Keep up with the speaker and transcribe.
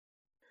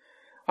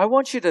I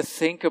want you to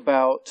think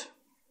about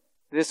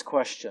this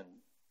question.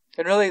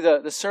 And really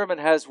the sermon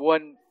has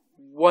one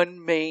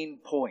main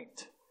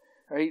point,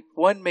 right?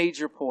 One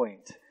major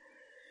point.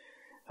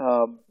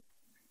 And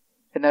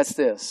that's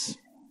this.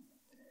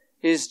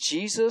 Is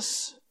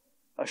Jesus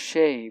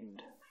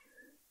ashamed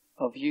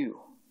of you?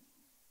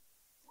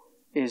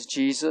 Is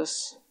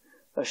Jesus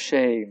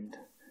ashamed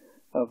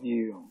of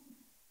you?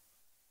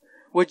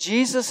 Would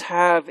Jesus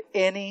have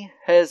any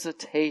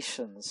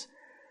hesitations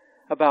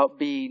about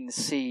being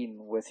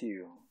seen with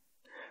you?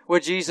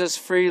 Would Jesus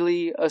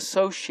freely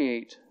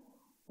associate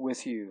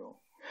with you?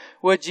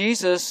 Would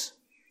Jesus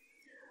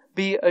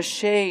be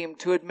ashamed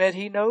to admit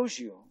He knows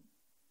you?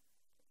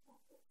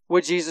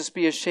 Would Jesus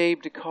be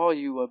ashamed to call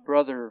you a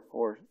brother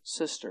or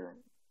sister?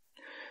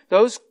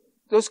 Those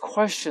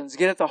questions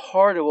get at the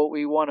heart of what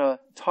we want to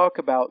talk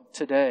about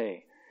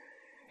today.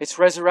 It's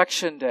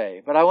Resurrection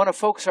Day, but I want to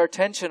focus our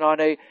attention on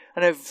a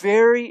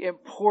very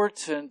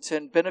important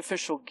and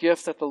beneficial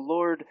gift that the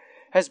Lord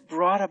has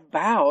brought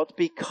about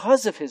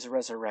because of His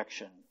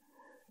resurrection.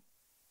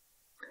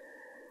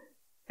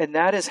 And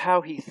that is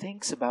how He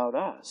thinks about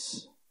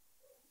us.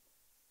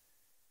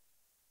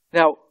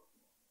 Now,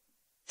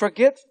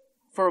 forget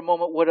for a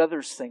moment what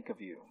others think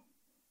of you.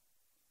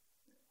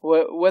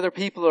 Whether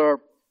people are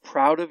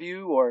proud of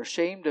you or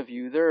ashamed of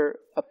you, their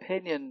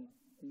opinion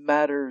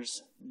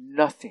matters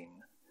nothing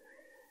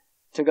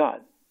to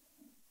God.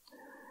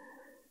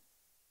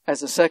 As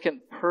the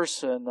second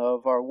person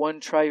of our one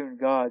triune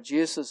God,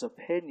 Jesus'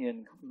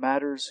 opinion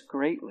matters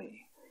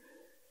greatly.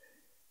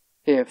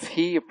 If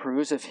He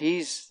approves, if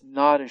He's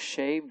not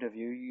ashamed of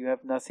you, you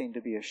have nothing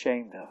to be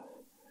ashamed of.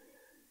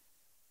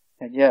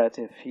 And yet,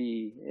 if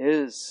He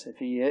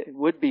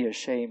would be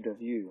ashamed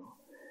of you,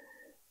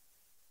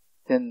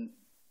 then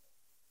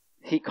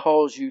He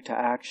calls you to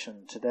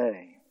action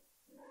today.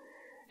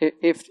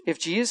 If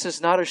Jesus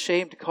is not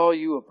ashamed to call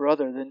you a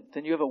brother,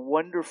 then you have a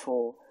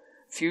wonderful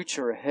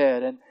future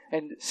ahead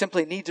and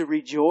simply need to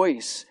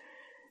rejoice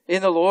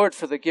in the Lord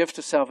for the gift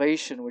of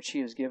salvation which He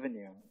has given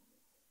you.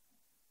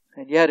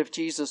 And yet, if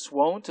Jesus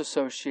won't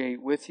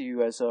associate with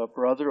you as a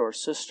brother or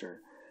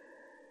sister,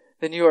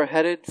 then you are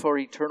headed for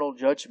eternal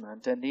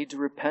judgment and need to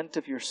repent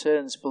of your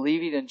sins,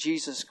 believing in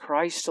Jesus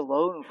Christ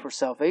alone for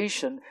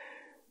salvation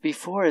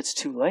before it's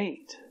too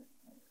late.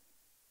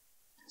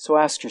 So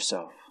ask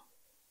yourself,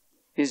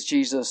 is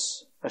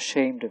Jesus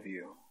ashamed of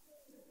you?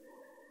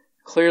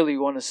 Clearly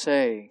you want to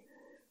say,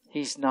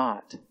 He's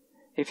not.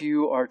 If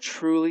you are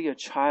truly a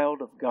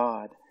child of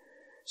God,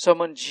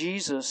 someone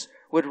Jesus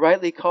would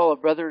rightly call a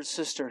brother and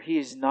sister, He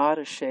is not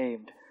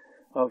ashamed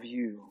of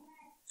you.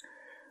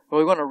 Well,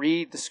 we want to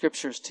read the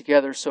Scriptures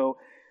together, so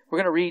we're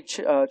going to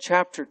read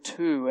chapter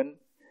 2, and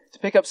to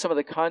pick up some of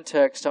the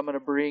context, I'm going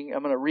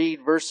to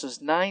read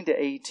verses 9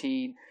 to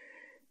 18,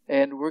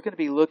 and we're going to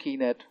be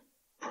looking at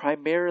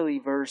primarily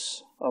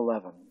verse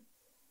 11.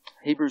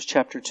 Hebrews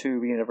chapter 2,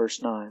 beginning at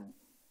verse 9.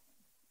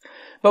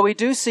 But we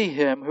do see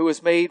Him who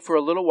was made for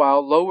a little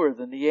while lower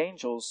than the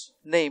angels,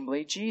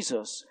 namely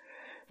Jesus,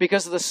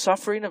 because of the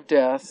suffering of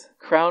death,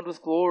 crowned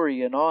with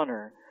glory and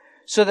honor,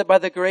 so that by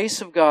the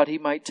grace of God He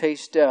might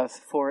taste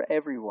death for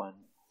everyone.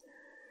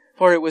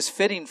 For it was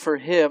fitting for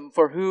Him,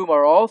 for whom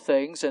are all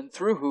things, and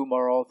through whom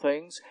are all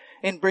things,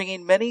 in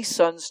bringing many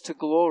sons to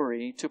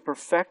glory, to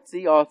perfect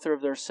the author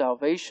of their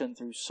salvation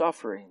through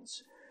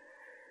sufferings.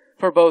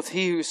 For both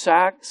He who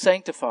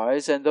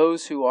sanctifies and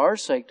those who are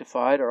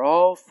sanctified are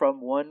all from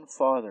one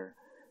Father,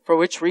 for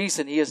which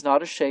reason He is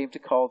not ashamed to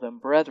call them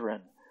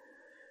brethren,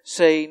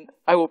 saying,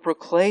 I will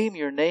proclaim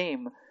your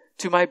name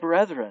to my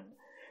brethren.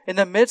 In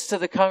the midst of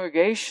the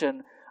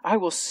congregation, I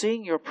will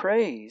sing your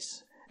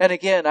praise. And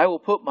again, I will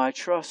put my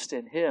trust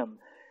in Him.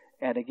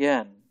 And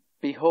again,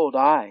 behold,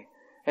 I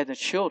and the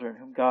children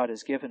whom God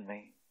has given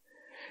me.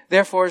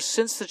 Therefore,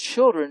 since the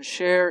children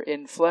share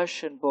in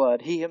flesh and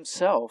blood, He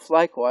Himself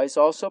likewise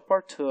also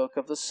partook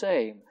of the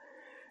same,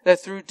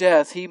 that through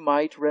death He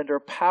might render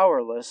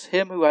powerless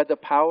him who had the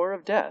power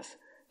of death,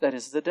 that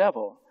is, the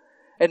devil,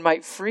 and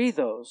might free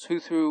those who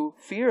through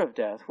fear of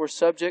death were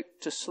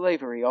subject to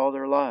slavery all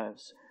their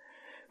lives.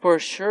 For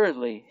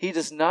assuredly He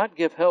does not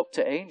give help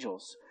to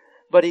angels,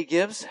 but He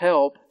gives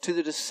help to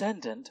the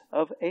descendant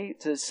of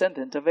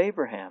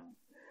Abraham.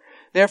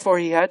 Therefore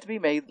He had to be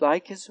made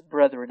like His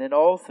brethren in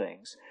all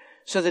things,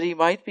 so that He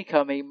might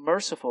become a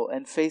merciful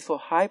and faithful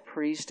high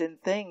priest in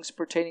things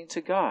pertaining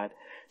to God,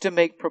 to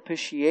make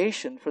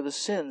propitiation for the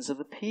sins of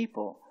the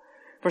people.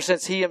 For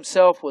since He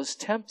Himself was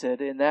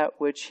tempted in that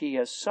which He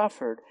has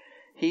suffered,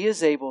 He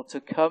is able to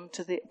come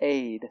to the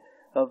aid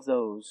of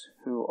those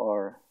who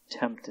are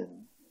tempted.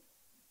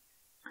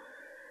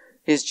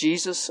 Is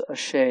Jesus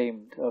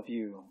ashamed of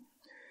you?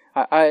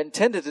 I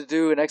intended to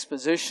do an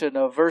exposition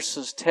of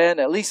verses 10,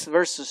 at least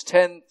verses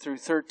 10 through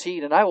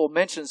 13, and I will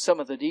mention some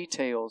of the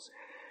details.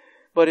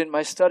 But in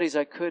my studies,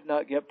 I could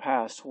not get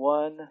past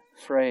one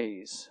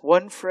phrase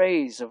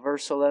of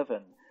verse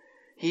 11.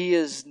 He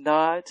is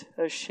not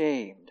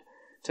ashamed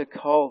to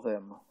call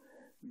them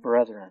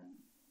brethren.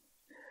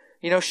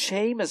 You know,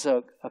 shame is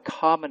a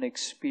common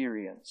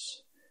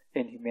experience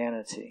in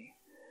humanity.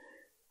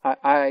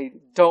 I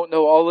don't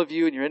know all of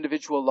you in your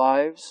individual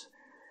lives,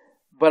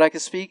 but I can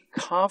speak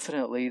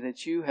confidently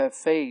that you have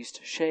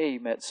faced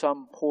shame at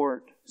some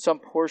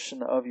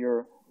portion of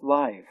your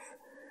life.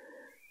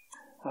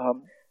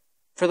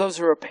 For those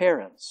who are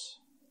parents,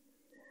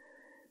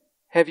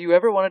 have you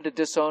ever wanted to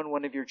disown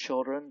one of your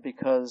children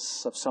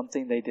because of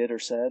something they did or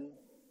said?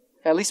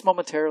 At least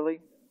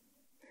momentarily.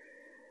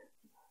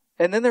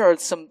 And then there are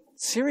some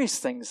serious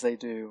things they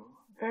do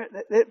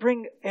that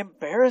bring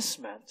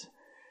embarrassment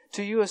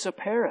to you as a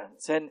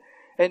parent. And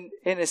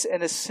in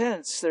a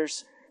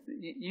sense,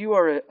 you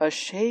are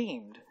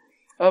ashamed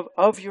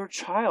of your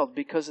child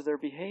because of their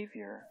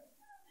behavior.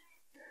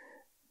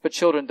 But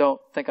children,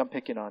 don't think I'm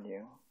picking on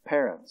you.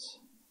 Parents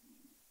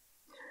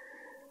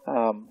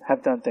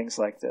have done things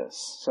like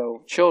this.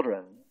 So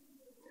children,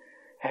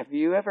 have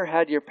you ever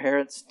had your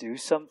parents do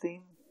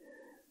something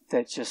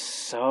that just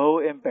so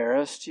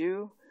embarrassed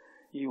you,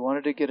 you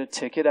wanted to get a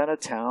ticket out of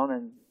town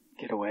and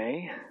get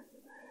away?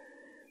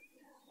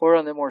 Or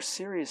on the more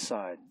serious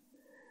side,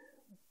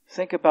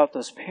 think about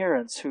those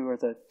parents who are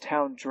the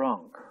town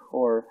drunk,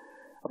 or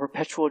a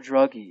perpetual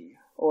druggie,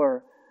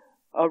 or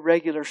a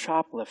regular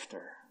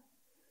shoplifter.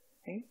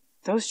 Okay?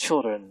 Those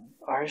children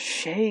are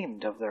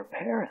ashamed of their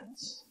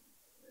parents.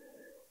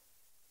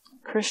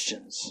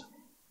 Christians,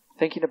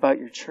 thinking about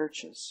your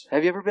churches.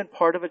 Have you ever been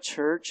part of a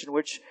church in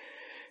which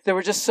there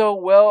were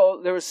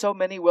so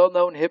many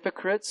well-known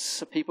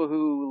hypocrites, people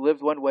who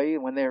lived one way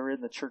when they were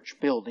in the church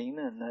building,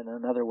 and then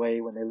another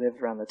way when they lived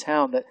around the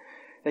town, that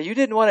you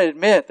didn't want to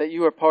admit that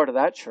you were part of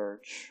that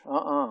church.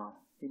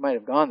 You might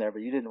have gone there,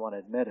 but you didn't want to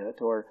admit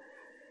it. Or,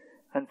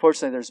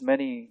 unfortunately, there's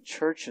many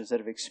churches that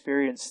have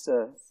experienced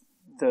the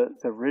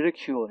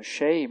ridicule and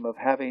shame of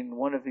having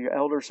one of your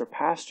elders or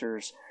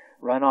pastors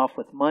run off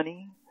with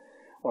money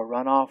or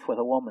run off with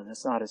a woman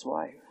that's not his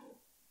wife.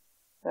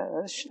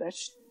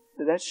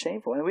 That's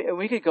shameful. And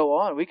we could go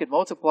on. We could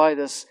multiply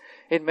this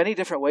in many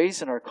different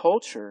ways in our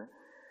culture.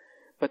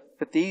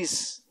 But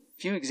these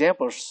few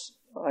examples,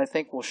 I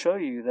think, will show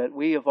you that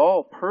we have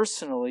all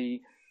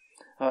personally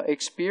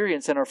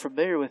experienced and are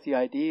familiar with the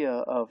idea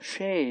of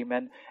shame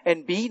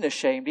and being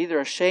ashamed, either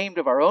ashamed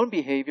of our own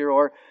behavior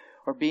or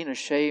being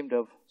ashamed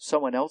of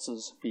someone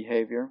else's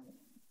behavior.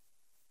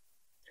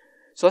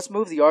 So let's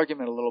move the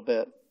argument a little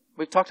bit.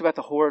 We've talked about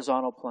the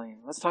horizontal plane.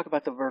 Let's talk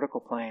about the vertical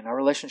plane, our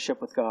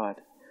relationship with God.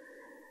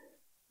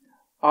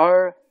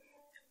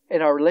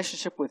 In our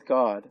relationship with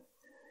God,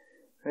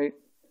 right,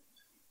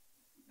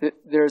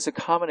 there's a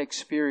common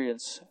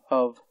experience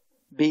of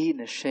being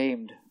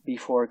ashamed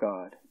before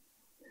God.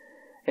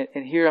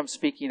 And here I'm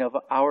speaking of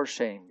our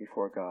shame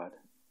before God.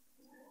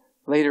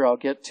 Later I'll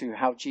get to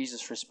how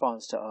Jesus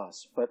responds to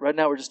us. But right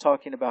now we're just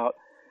talking about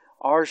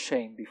our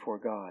shame before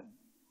God.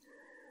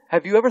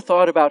 Have you ever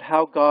thought about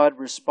how God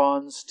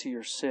responds to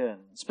your sin?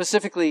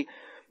 Specifically,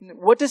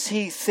 what does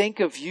He think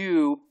of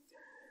you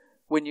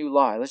when you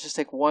lie? Let's just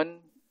take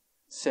one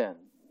sin.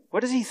 What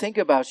does He think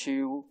about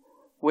you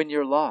when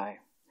you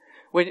lie?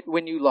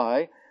 When you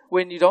lie,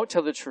 when you don't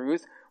tell the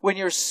truth, when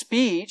your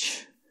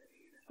speech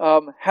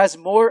has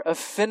more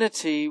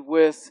affinity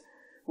with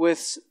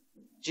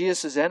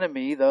Jesus'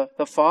 enemy, the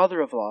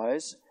father of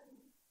lies,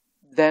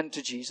 than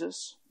to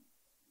Jesus?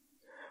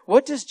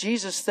 What does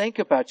Jesus think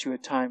about you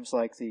at times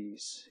like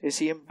these? Is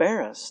He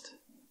embarrassed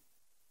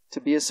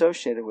to be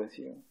associated with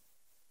you?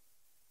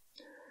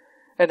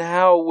 And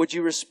how would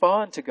you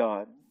respond to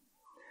God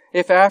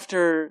if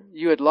after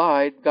you had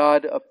lied,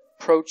 God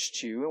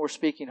approached you, and we're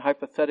speaking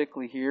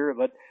hypothetically here,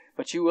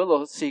 but you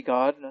will see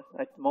God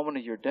at the moment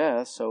of your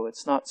death, so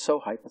it's not so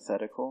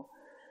hypothetical.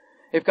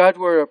 If God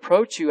were to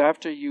approach you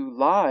after you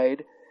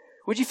lied,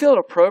 would you feel it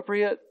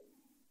appropriate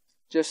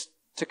just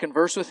to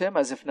converse with Him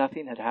as if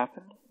nothing had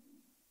happened?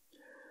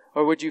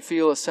 Or would you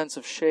feel a sense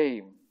of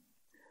shame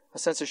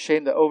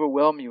that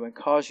overwhelm you and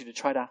cause you to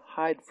try to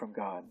hide from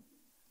God?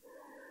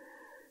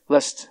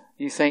 Lest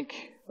you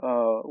think,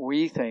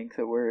 we think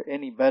that we're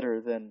any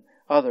better than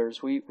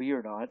others. We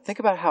are not. Think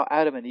about how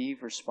Adam and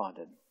Eve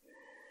responded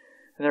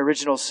in their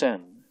original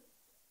sin.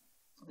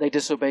 They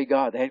disobeyed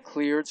God. They had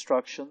clear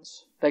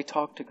instructions. They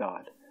talked to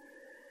God.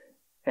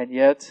 And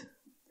yet,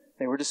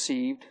 they were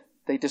deceived.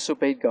 They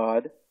disobeyed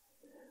God.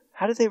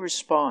 How did they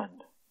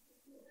respond?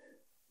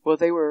 Well,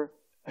 they were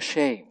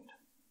ashamed.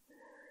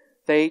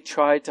 They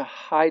tried to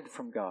hide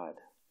from God.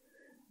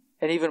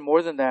 And even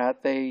more than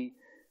that, they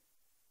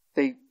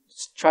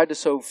tried to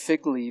sew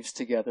fig leaves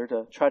together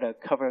to try to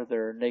cover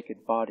their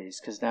naked bodies,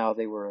 because now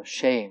they were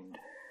ashamed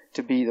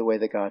to be the way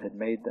that God had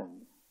made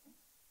them.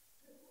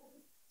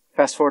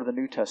 Fast forward to the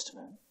New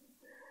Testament.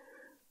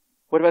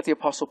 What about the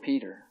Apostle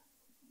Peter?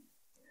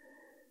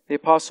 The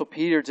Apostle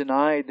Peter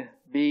denied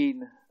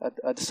being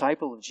a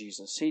disciple of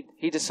Jesus.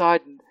 He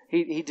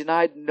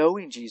denied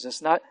knowing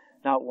Jesus, not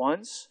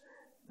once,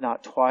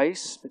 not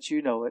twice, but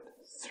you know it,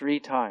 3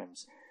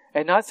 times.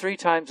 And not 3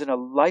 times in a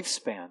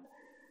lifespan,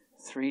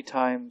 3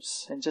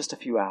 times in just a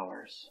few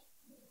hours.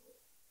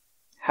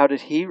 How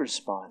did he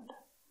respond?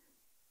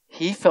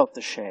 He felt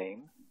the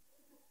shame.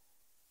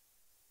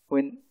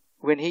 When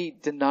he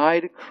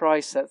denied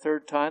Christ that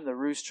 3rd time, the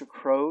rooster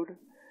crowed.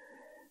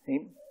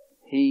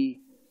 He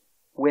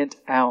went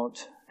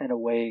out and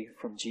away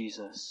from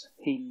Jesus.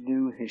 He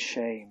knew his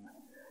shame.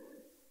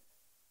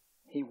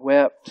 He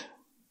wept.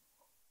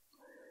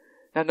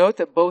 Now note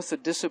that both the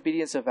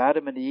disobedience of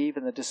Adam and Eve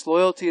and the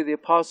disloyalty of the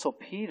Apostle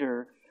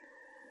Peter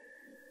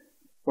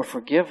were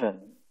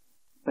forgiven,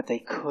 but they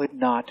could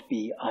not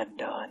be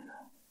undone.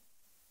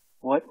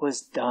 What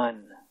was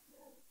done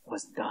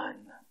was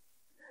done.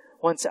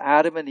 Once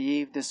Adam and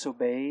Eve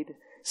disobeyed,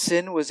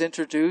 sin was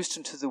introduced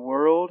into the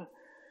world.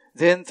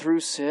 Then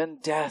through sin,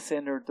 death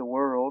entered the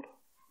world.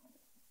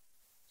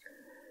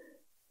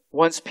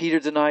 Once Peter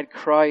denied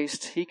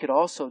Christ, he could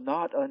also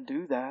not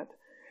undo that.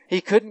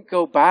 He couldn't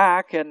go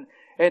back and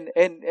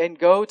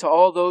go to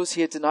all those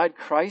he had denied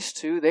Christ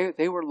to.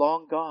 They were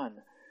long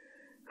gone.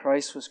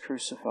 Christ was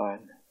crucified.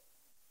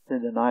 The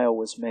denial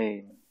was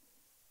made.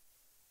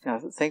 Now,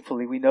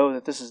 thankfully, we know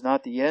that this is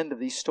not the end of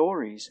these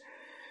stories.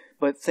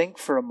 But think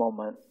for a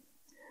moment.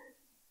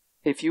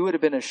 If you would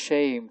have been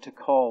ashamed to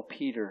call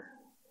Peter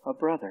a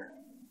brother,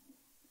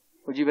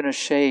 would you have been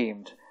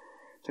ashamed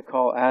to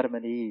call Adam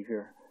and Eve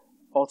your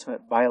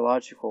ultimate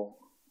biological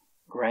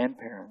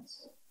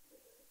grandparents?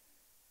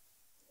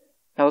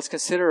 Now let's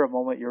consider a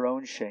moment your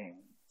own shame.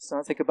 Let's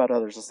not think about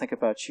others. Let's think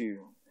about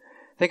you.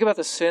 Think about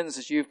the sins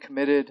that you've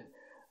committed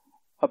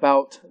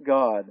about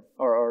God,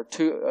 or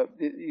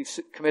you've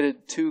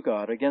committed to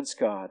God, against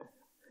God.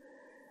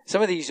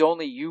 Some of these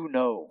only you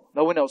know.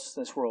 No one else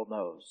in this world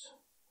knows.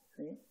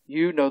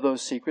 You know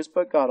those secrets,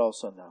 but God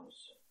also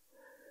knows.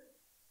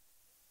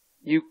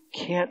 You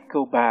can't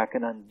go back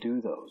and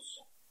undo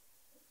those.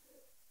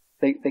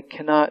 They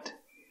cannot.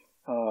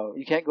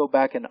 You can't go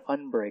back and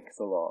unbreak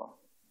the law.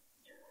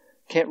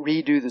 Can't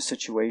redo the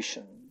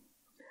situation.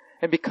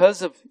 And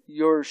because of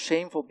your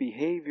shameful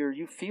behavior,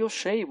 you feel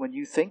shame when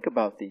you think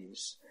about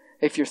these,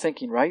 if you're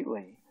thinking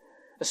rightly.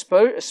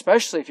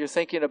 Especially if you're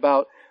thinking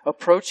about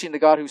approaching the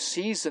God who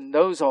sees and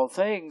knows all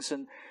things,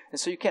 and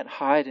so you can't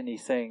hide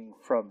anything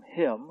from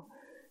Him.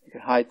 You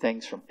can hide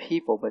things from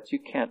people, but you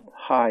can't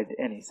hide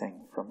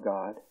anything from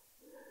God.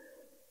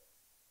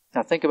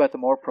 Now think about the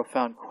more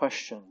profound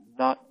question.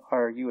 Not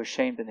are you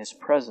ashamed in His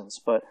presence,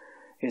 but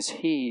is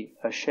He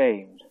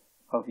ashamed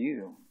of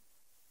you?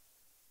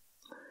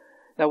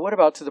 Now what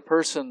about to the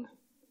person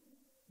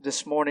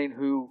this morning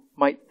who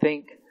might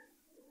think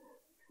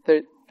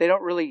that they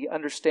don't really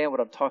understand what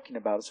I'm talking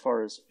about as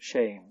far as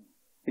shame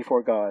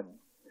before God?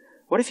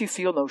 What if you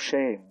feel no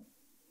shame?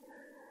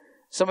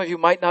 Some of you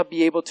might not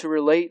be able to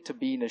relate to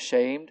being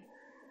ashamed,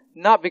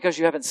 not because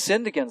you haven't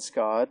sinned against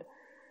God,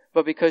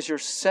 but because your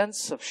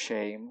sense of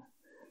shame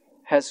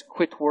has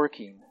quit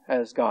working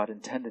as God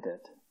intended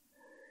it.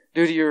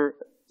 Due to your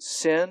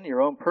sin,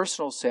 your own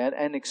personal sin,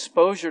 and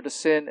exposure to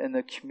sin in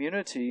the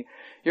community,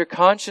 your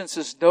conscience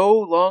is no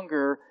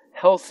longer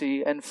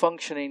healthy and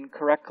functioning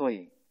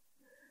correctly.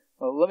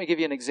 Well, let me give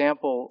you an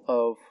example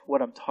of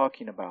what I'm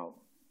talking about.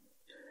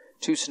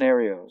 Two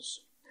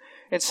scenarios.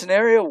 In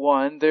scenario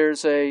one,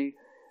 there's a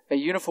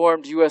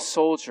uniformed U.S.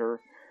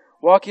 soldier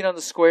walking on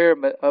the square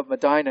of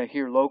Medina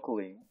here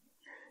locally.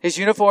 His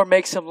uniform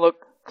makes him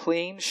look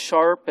clean,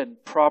 sharp,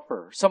 and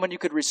proper, someone you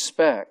could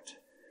respect.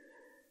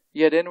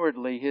 Yet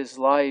inwardly, his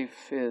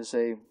life is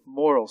a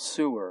moral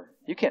sewer.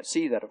 You can't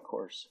see that, of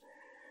course.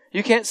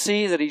 You can't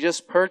see that he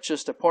just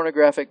purchased a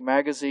pornographic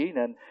magazine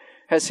and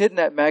has hidden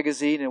that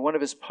magazine in one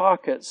of his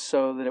pockets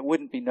so that it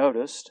wouldn't be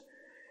noticed.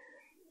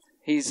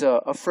 He's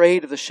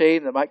afraid of the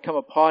shame that might come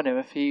upon him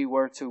if he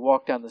were to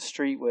walk down the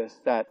street with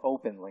that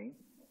openly.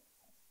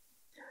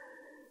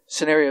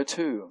 Scenario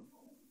 2.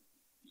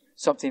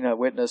 Something I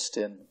witnessed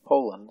in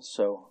Poland,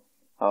 so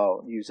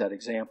I'll use that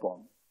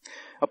example.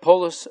 A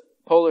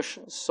Polish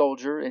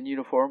soldier in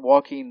uniform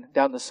walking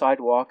down the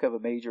sidewalk of a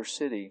major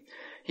city.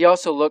 He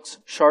also looks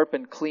sharp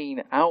and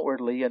clean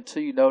outwardly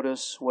until you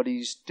notice what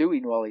he's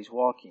doing while he's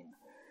walking.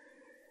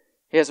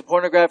 He has a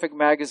pornographic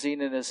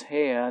magazine in his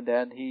hand,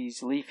 and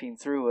he's leafing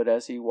through it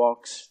as he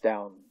walks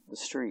down the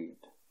street.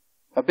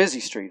 A busy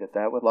street at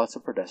that, with lots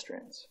of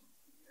pedestrians.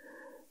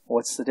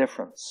 What's the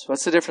difference?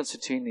 What's the difference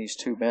between these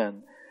two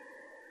men?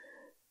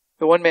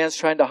 The one man's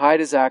trying to hide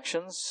his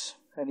actions,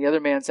 and the other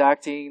man's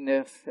acting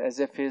as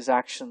if his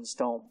actions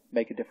don't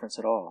make a difference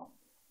at all.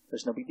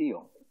 There's no big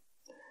deal.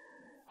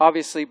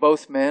 Obviously,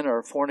 both men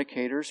are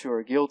fornicators who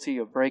are guilty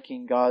of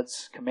breaking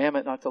God's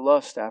commandment not to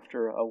lust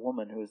after a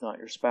woman who is not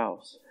your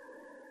spouse.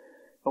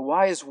 But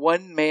why is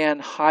one man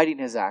hiding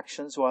his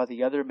actions while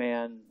the other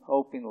man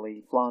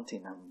openly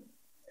flaunting them?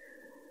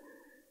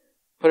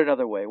 Put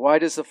another way, why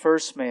does the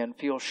first man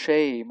feel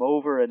shame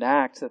over an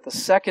act that the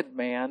second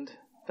man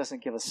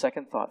doesn't give a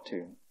second thought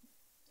to?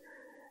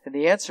 And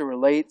the answer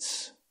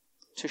relates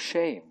to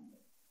shame.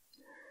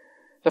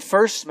 The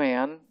first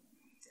man,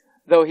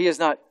 though he is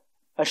not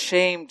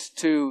ashamed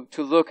to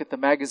look at the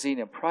magazine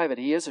in private,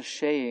 he is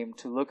ashamed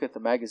to look at the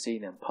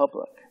magazine in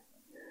public.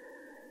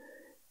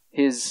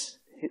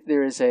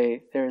 There is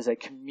a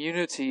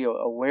community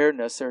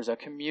awareness, there's a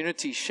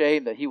community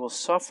shame that he will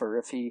suffer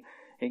if he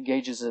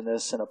engages in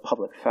this in a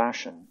public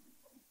fashion.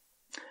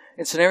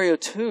 In scenario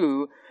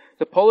 2,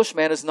 the Polish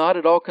man is not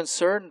at all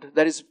concerned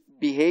that his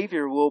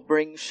behavior will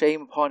bring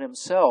shame upon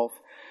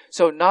himself.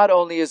 So not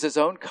only is his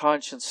own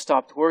conscience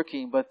stopped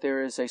working, but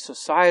there is a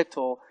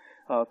societal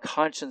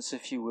conscience,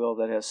 if you will,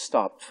 that has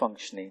stopped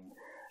functioning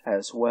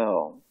as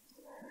well.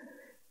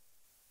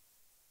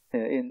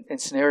 In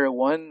scenario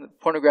one,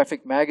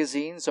 pornographic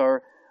magazines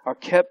are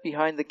kept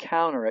behind the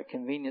counter at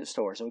convenience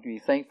stores. And we can be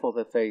thankful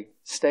that they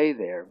stay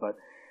there,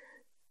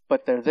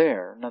 but they're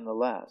there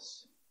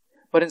nonetheless.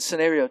 But in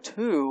scenario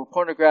two,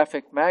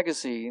 pornographic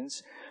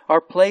magazines are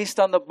placed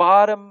on the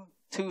bottom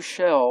two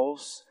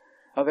shelves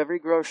of every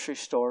grocery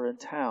store in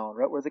town,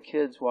 right where the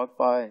kids walk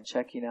by and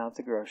checking out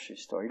the grocery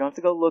store. You don't have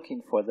to go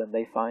looking for them,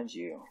 they find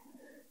you.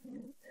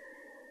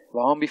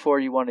 Long before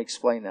you want to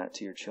explain that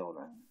to your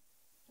children.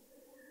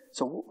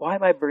 So why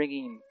am I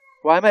bringing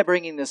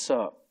this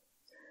up?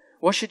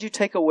 What should you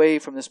take away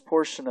from this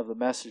portion of the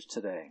message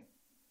today?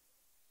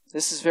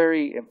 This is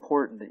very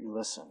important that you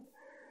listen.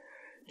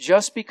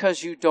 Just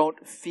because you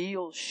don't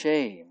feel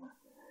shame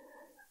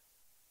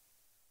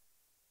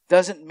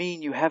doesn't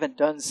mean you haven't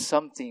done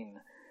something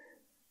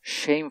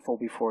shameful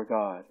before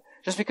God.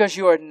 Just because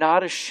you are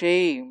not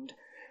ashamed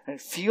and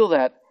feel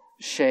that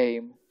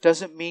shame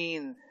doesn't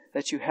mean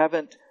that you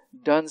haven't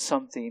done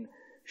something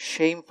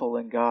shameful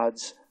in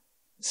God's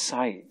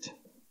sight.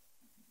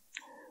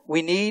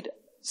 We need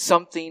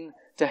something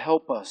to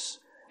help us.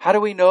 How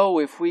do we know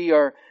if we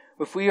are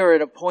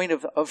at a point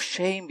of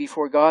shame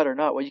before God or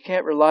not? Well, you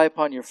can't rely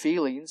upon your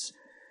feelings,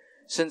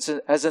 since,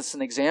 as it's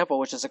an example,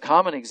 which is a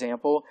common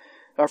example,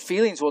 our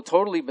feelings will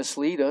totally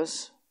mislead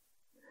us.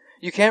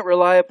 You can't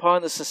rely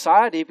upon the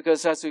society,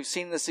 because as we've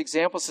seen in this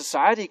example,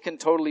 society can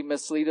totally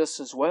mislead us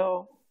as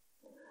well.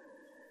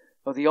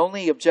 But the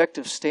only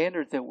objective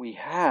standard that we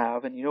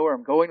have, and you know where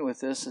I'm going with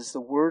this, is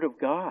the Word of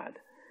God.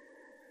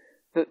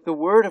 The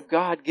Word of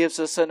God gives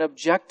us an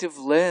objective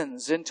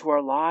lens into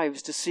our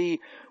lives to see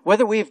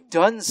whether we've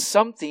done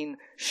something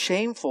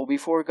shameful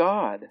before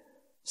God,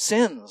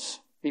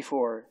 sins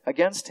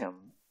against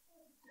Him.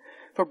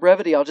 For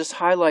brevity, I'll just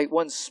highlight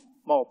one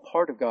small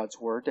part of God's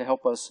Word to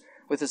help us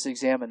with this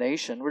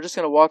examination. We're just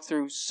going to walk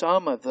through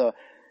some of the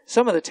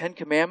Ten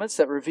Commandments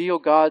that reveal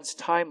God's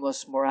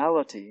timeless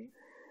morality.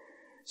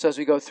 So as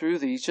we go through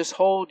these, just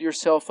hold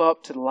yourself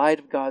up to the light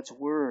of God's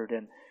Word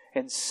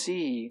and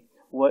see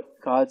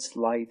what God's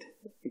light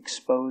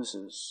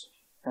exposes.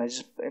 And I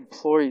just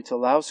implore you to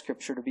allow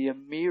Scripture to be a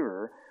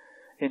mirror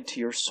into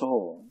your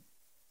soul.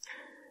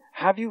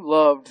 Have you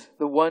loved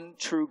the one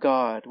true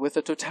God with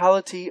the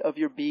totality of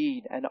your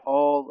being and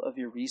all of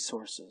your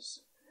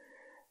resources?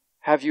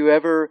 Have you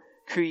ever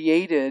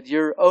created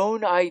your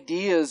own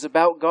ideas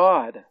about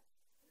God?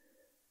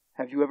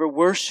 Have you ever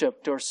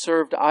worshipped or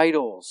served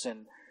idols?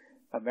 In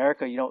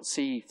America, you don't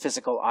see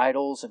physical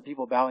idols and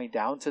people bowing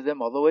down to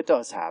them, although it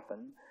does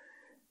happen.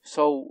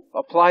 So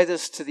apply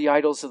this to the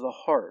idols of the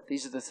heart.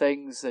 These are the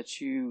things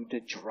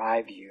that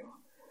drive you,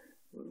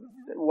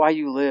 why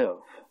you live.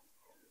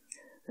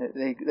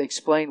 They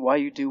explain why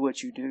you do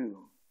what you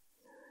do.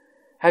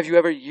 Have you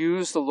ever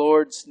used the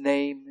Lord's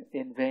name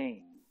in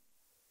vain?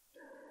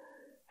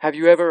 Have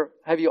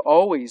you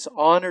always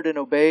honored and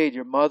obeyed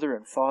your mother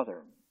and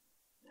father?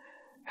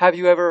 Have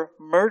you ever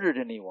murdered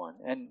anyone?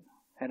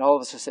 And all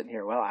of us are sitting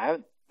here, well, I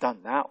haven't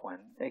done that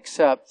one,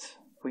 except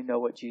we know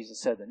what Jesus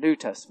said in the New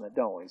Testament,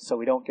 don't we? So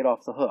we don't get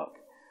off the hook.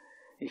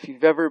 If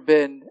you've ever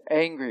been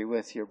angry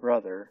with your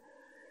brother,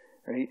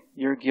 right,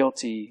 you're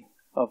guilty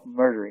of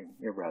murdering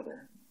your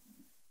brother.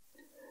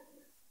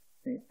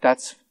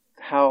 That's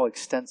how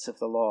extensive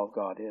the law of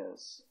God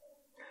is.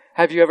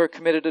 Have you ever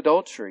committed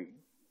adultery?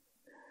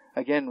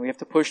 Again, we have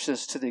to push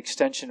this to the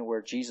extension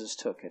where Jesus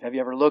took it. Have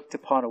you ever looked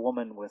upon a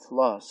woman with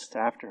lust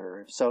after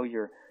her? If so,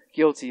 you're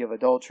guilty of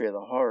adultery of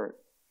the heart.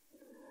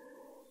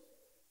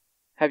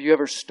 Have you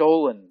ever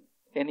stolen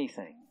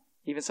anything,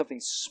 even something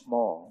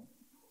small?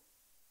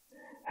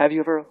 Have you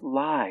ever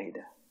lied?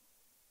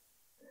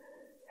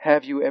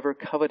 Have you ever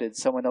coveted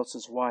someone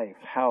else's wife,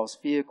 house,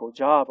 vehicle,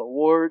 job,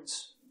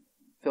 awards?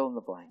 Fill in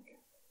the blank.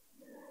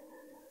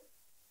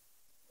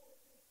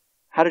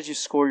 How did you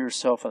score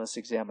yourself on this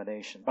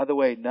examination? By the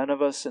way, none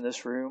of us in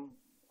this room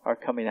are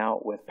coming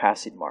out with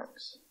passing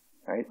marks.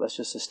 Right? Let's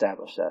just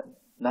establish that.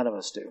 None of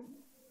us do.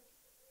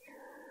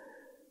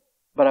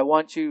 But I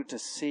want you to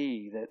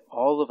see that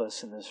all of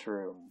us in this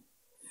room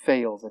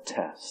fail the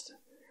test.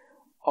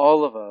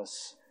 All of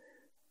us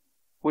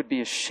would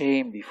be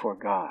ashamed before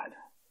God,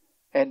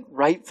 and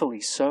rightfully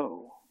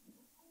so.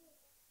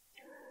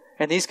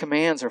 And these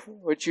commands,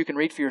 which you can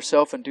read for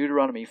yourself in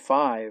Deuteronomy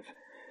 5,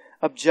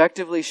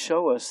 objectively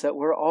show us that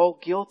we're all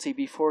guilty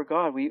before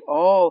God. We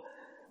all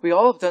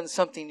have done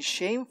something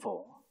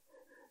shameful.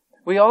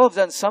 We all have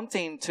done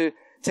something to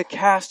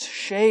cast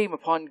shame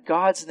upon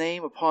God's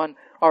name, upon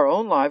our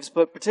own lives,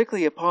 but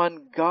particularly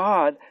upon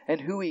God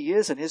and who He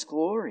is and His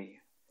glory.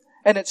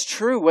 And it's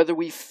true whether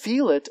we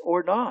feel it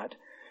or not,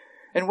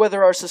 and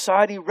whether our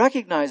society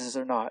recognizes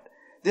it or not.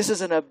 This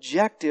is an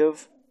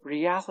objective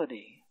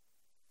reality.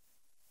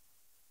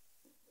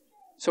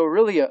 So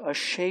really a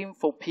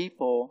shameful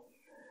people,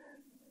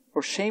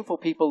 or shameful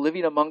people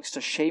living amongst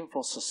a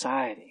shameful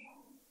society.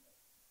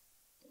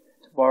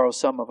 borrow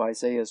some of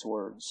Isaiah's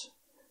words.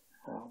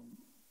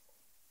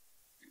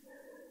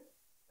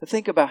 But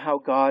think about how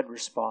God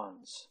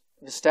responds.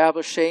 We've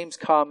established shame's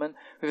common.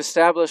 We've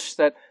established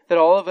that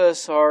all of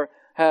us are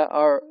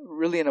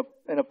really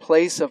in a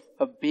place of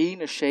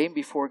being ashamed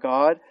before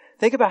God.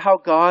 Think about how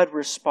God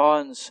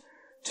responds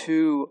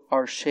to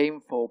our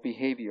shameful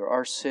behavior,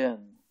 our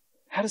sin.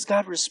 How does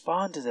God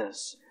respond to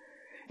this?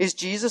 Is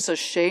Jesus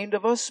ashamed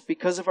of us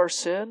because of our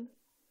sin?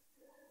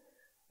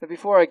 But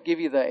before I give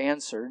you the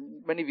answer,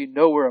 many of you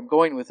know where I'm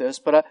going with this,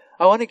 but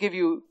I want to give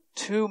you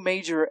two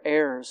major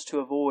errors to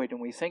avoid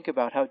when we think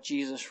about how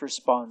Jesus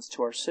responds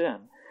to our sin,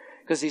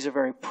 because these are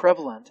very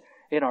prevalent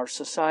in our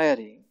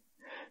society.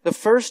 The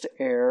first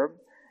error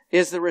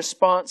is the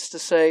response to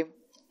say,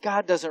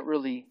 God doesn't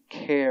really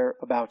care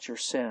about your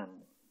sin.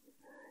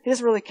 He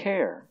doesn't really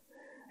care.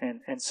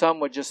 And some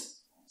would just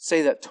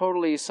say that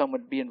totally. Some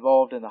would be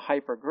involved in the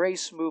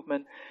hyper-grace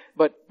movement.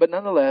 But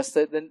nonetheless,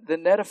 the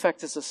net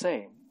effect is the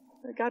same.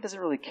 God doesn't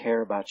really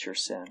care about your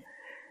sin.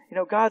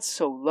 God's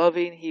so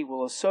loving, He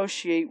will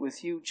associate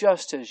with you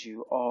just as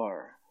you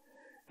are.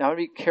 Now, I want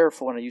to be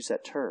careful when I use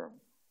that term.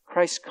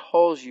 Christ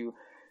calls you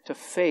to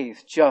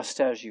faith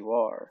just as you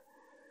are.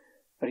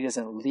 But He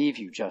doesn't leave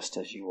you just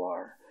as you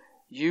are.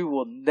 You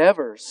will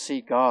never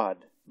see God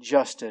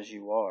just as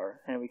you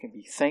are. And we can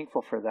be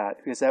thankful for that,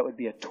 because that would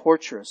be a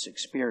torturous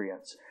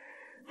experience.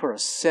 For a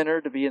sinner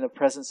to be in the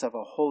presence of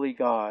a holy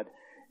God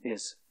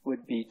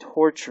would be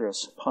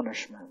torturous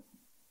punishment.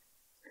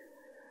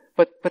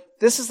 But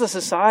this is the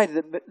society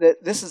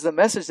that this is the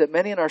message that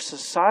many in our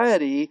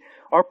society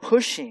are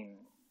pushing.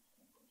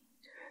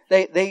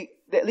 They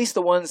at least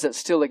the ones that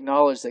still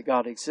acknowledge that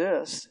God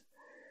exists.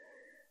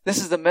 This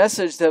is the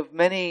message of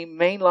many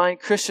mainline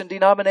Christian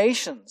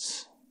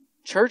denominations,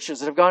 churches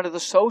that have gone to the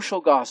social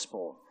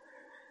gospel.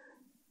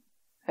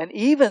 And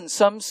even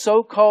some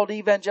so-called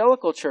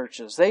evangelical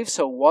churches. They've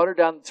so watered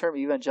down the term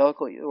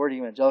evangelical. The word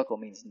evangelical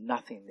means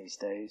nothing these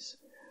days.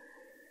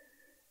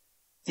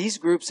 These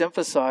groups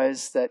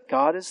emphasize that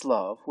God is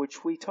love,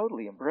 which we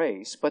totally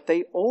embrace, but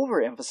they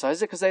overemphasize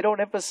it because they don't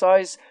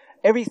emphasize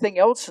everything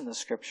else in the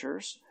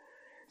Scriptures.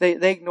 They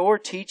ignore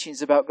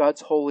teachings about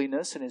God's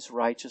holiness and His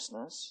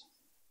righteousness.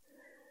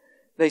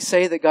 They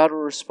say that God will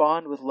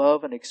respond with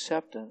love and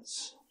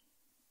acceptance,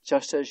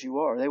 just as you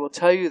are. They will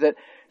tell you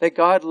that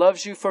God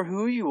loves you for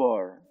who you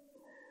are.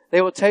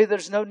 They will tell you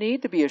there's no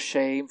need to be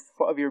ashamed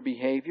of your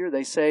behavior.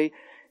 They say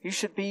you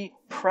should be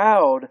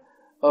proud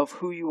of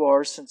who you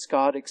are since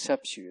God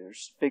accepts you.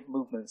 There's big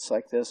movements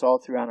like this all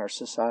throughout our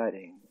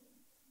society.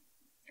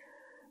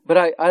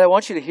 But I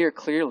want you to hear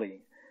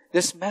clearly,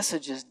 this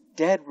message is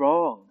dead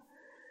wrong.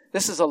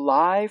 This is a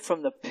lie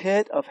from the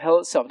pit of hell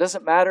itself. It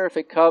doesn't matter if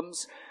it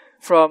comes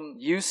from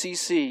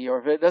UCC,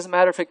 or it doesn't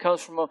matter if it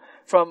comes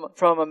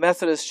from a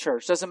Methodist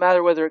church. It doesn't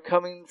matter whether it's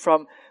coming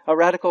from a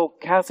radical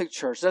Catholic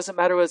church. It doesn't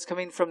matter whether it's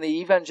coming from the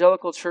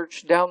evangelical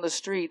church down the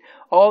street.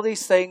 All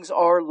these things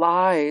are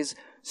lies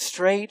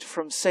straight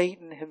from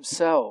Satan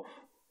himself.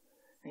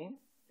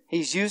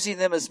 He's using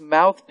them as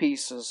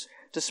mouthpieces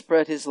to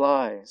spread his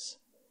lies.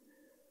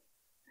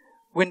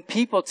 When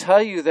people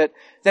tell you that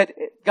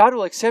God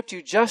will accept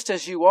you just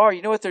as you are,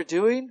 you know what they're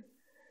doing?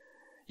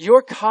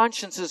 Your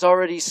conscience is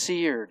already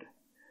seared,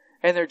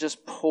 and they're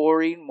just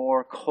pouring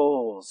more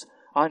coals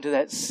onto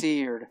that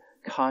seared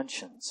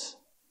conscience.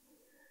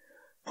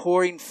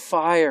 Pouring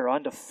fire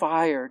onto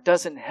fire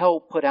doesn't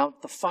help put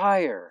out the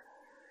fire.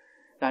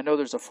 Now, I know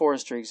there's a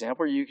forestry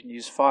example where you can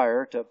use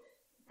fire to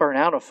burn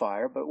out a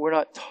fire, but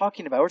we're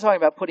talking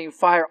about putting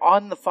fire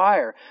on the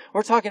fire.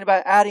 We're talking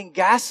about adding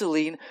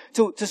gasoline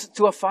to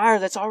a fire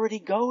that's already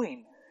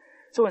going.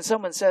 So when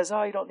someone says,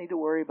 you don't need to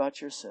worry about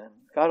your sin,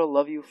 God will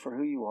love you for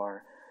who you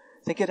are,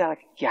 think of it like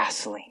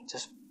gasoline,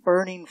 just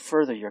burning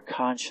further your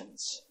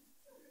conscience.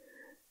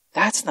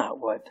 That's not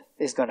what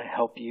is going to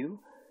help you.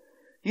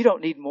 You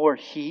don't need more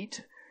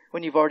heat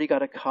when you've already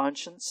got a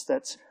conscience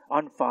that's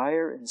on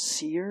fire and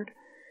seared.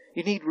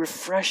 You need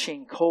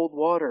refreshing cold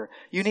water.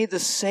 You need the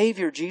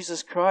Savior,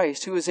 Jesus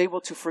Christ, who is able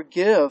to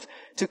forgive,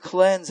 to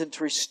cleanse, and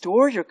to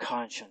restore your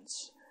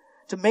conscience,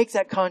 to make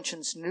that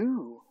conscience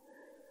new.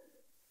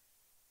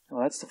 Well,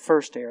 that's the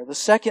first error. The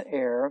second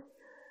error,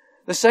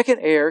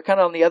 kind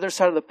of on the other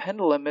side of the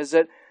pendulum, is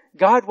that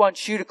God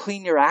wants you to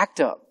clean your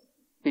act up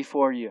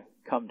before you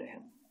come to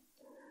Him.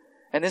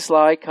 And this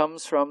lie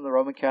comes from the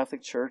Roman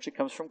Catholic Church. It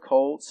comes from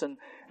cults and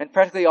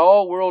practically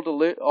all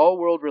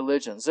world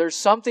religions. There's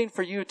something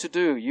for you to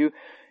do. You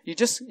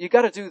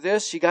got to do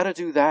this. You got to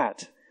do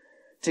that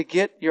to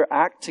get your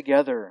act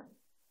together.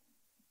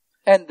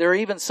 And there are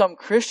even some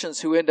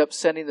Christians who end up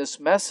sending this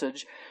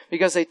message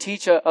because they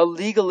teach a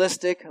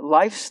legalistic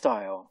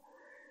lifestyle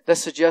that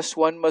suggests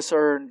one must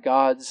earn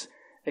God's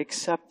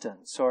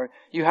acceptance, or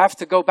you have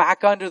to go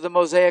back under the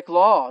Mosaic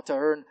law to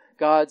earn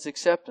God's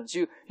acceptance.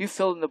 You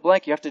fill in the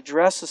blank. You have to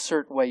dress a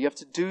certain way. You have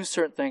to do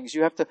certain things.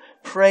 You have to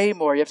pray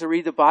more. You have to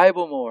read the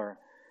Bible more.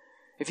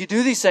 If you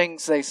do these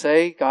things, they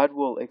say, God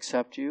will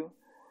accept you.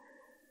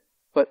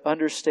 But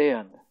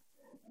understand,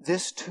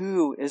 this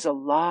too is a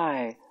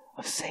lie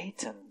of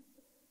Satan.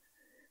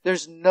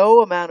 There's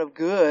no amount of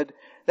good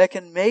that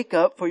can make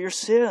up for your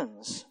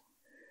sins.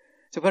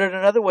 To put it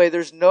another way,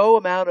 there's no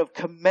amount of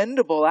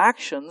commendable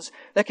actions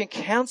that can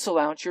cancel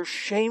out your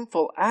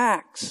shameful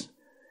acts.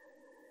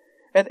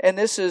 And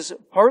this is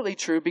partly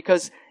true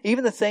because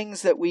even the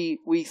things that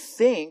we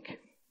think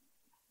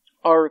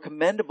are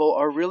commendable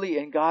are really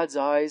in God's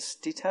eyes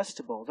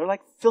detestable. They're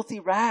like filthy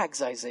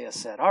rags, Isaiah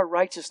said. Our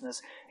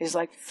righteousness is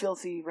like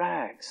filthy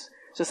rags.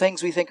 So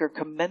things we think are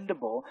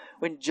commendable,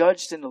 when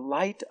judged in the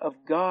light of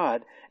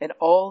God and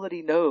all that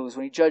He knows,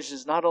 when He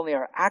judges not only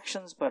our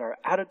actions but our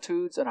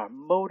attitudes and our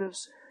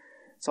motives,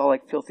 it's all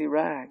like filthy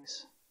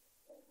rags.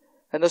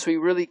 And thus we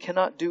really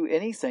cannot do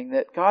anything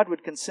that God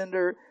would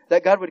consider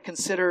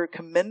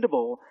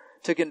commendable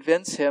to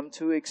convince Him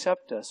to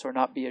accept us or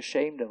not be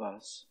ashamed of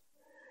us.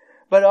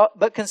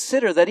 But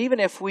consider that even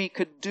if we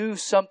could do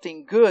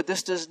something good,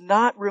 this does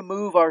not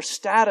remove our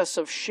status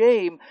of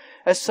shame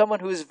as someone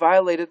who has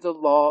violated the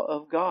law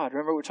of God.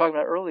 Remember we were talking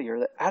about earlier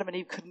that Adam and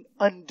Eve couldn't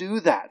undo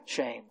that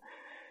shame.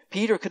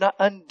 Peter could not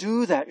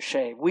undo that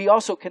shame. We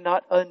also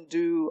cannot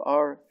undo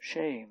our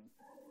shame.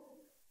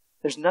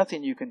 There's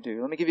nothing you can do.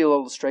 Let me give you a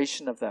little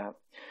illustration of that.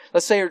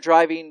 Let's say you're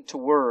driving to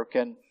work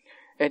and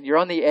you're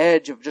on the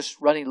edge of just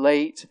running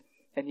late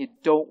and you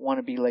don't want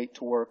to be late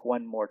to work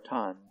one more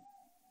time.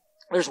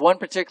 There's one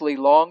particularly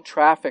long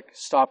traffic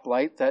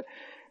stoplight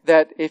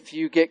that if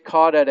you get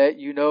caught at it,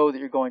 you know that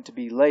you're going to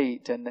be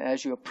late. And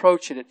as you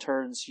approach it, it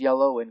turns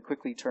yellow and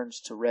quickly turns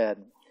to red.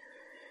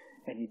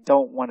 And you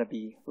don't want to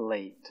be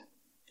late.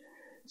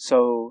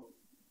 So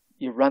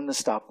you run the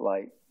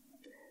stoplight.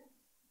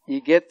 You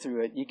get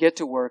through it. You get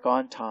to work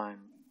on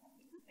time.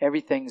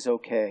 Everything's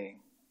okay.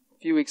 A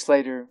few weeks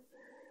later,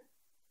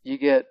 you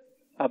get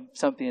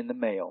something in the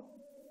mail.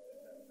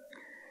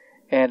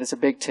 And it's a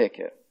big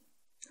ticket.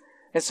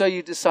 And so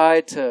you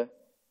decide to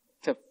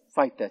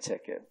fight that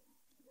ticket.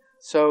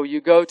 So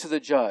you go to the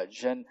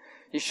judge and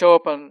you show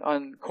up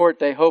on court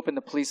day hoping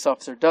the police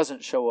officer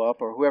doesn't show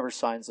up or whoever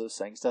signs those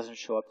things doesn't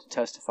show up to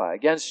testify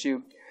against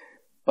you,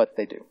 but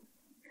they do.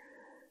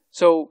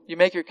 So you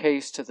make your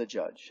case to the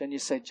judge and you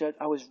say, Judge,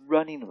 I was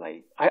running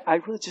late. I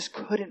really just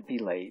couldn't be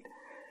late.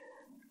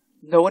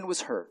 No one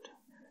was hurt.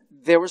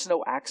 There was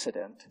no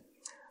accident.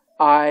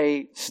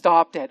 I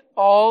stopped at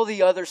all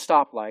the other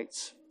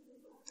stoplights.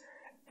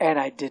 And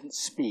I didn't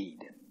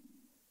speed.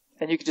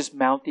 And you could just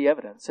mount the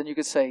evidence. And you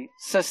could say,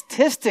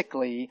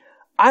 statistically,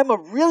 I'm a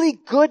really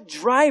good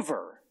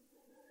driver.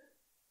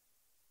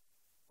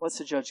 What's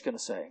the judge going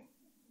to say?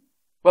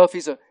 Well, if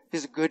he's a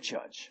good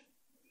judge,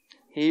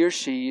 he or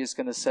she is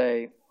going to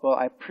say, well,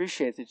 I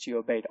appreciate that you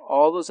obeyed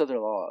all those other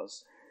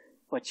laws,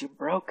 but you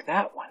broke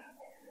that one.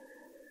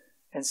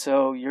 And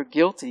so you're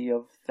guilty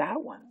of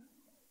that one.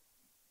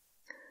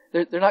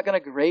 They're not going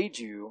to grade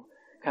you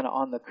kind of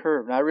on the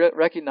curve. Now, I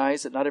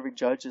recognize that not every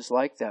judge is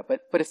like that,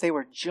 but if they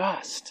were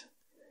just,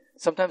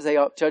 sometimes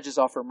judges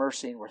offer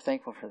mercy, and we're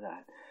thankful for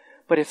that.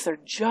 But if they're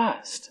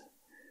just,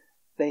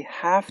 they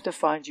have to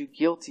find you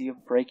guilty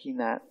of breaking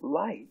that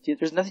light.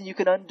 There's nothing you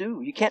can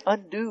undo. You can't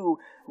undo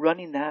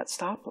running that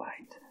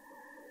stoplight.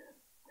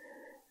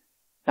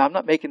 Now, I'm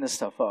not making this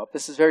stuff up.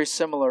 This is very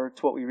similar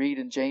to what we read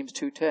in James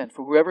 2:10.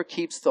 For whoever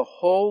keeps the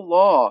whole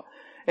law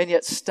and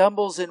yet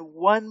stumbles in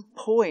one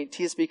point,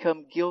 he has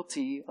become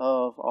guilty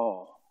of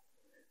all.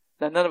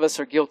 Now, none of us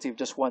are guilty of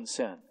just one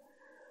sin.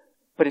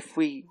 But if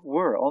we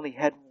only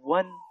had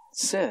one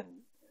sin,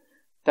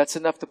 that's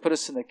enough to put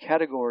us in the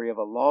category of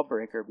a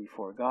lawbreaker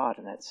before God,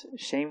 and that's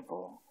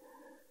shameful.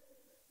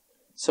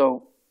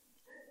 So,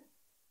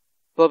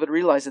 beloved,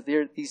 realize that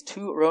these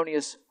two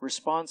erroneous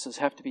responses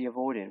have to be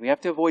avoided. We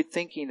have to avoid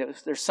thinking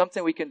that there's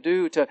something we can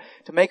do to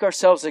make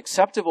ourselves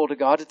acceptable to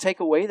God, to take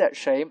away that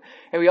shame.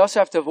 And we also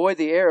have to avoid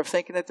the error of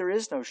thinking that there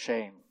is no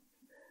shame,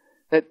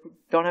 that we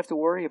don't have to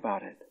worry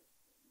about it.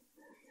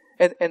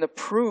 And the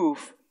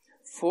proof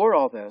for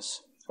all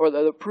this, or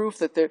the proof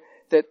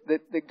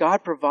that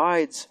God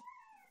provides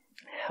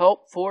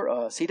help for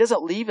us. He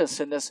doesn't leave us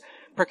in this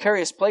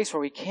precarious place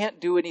where we can't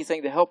do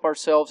anything to help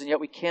ourselves and yet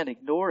we can't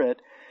ignore it.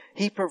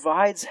 He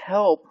provides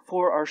help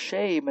for our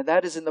shame, and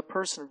that is in the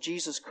person of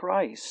Jesus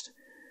Christ.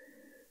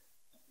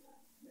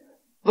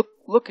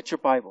 Look at your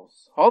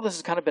Bibles. All this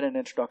has kind of been an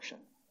introduction.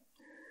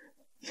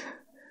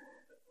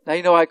 Now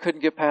you know I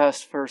couldn't get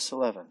past verse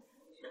 11.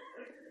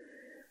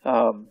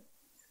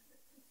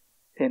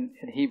 In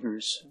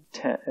Hebrews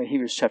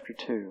chapter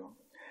 2.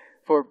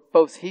 For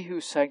both he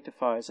who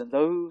sanctifies and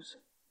those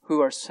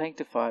who are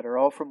sanctified are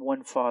all from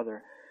one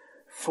Father,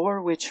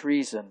 for which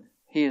reason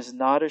he is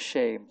not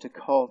ashamed to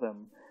call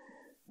them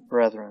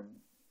brethren.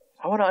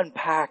 I want to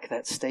unpack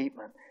that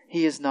statement.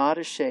 He is not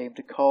ashamed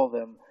to call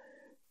them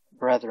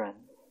brethren.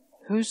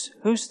 Who's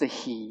the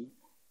he?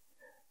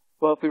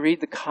 Well, if we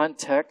read the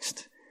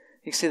context,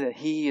 you see that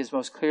he is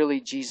most clearly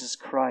Jesus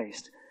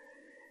Christ.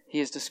 He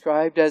is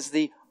described as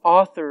the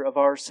author of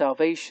our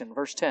salvation.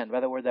 Verse 10, by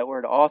the way, that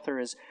word author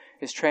is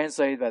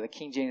translated by the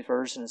King James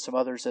Version and some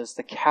others as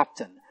the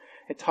captain.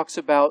 It talks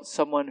about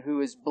someone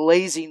who is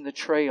blazing the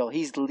trail.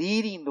 He's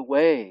leading the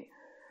way.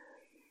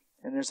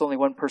 And there's only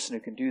one person who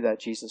can do that,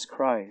 Jesus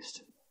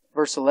Christ.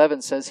 Verse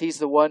 11 says he's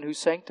the one who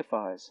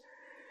sanctifies.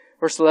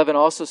 Verse 11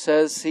 also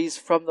says he's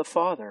from the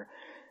Father.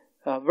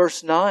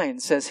 Verse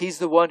 9 says he's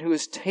the one who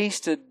has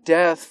tasted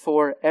death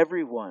for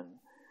everyone.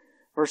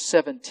 Verse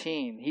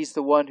 17, he's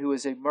the one who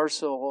is a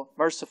merciful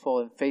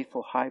and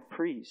faithful high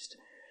priest.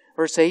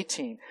 Verse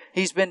 18,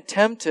 he's been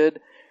tempted,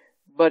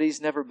 but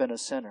he's never been a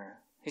sinner.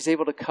 He's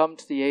able to come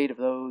to the aid of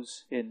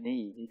those in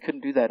need. He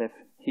couldn't do that if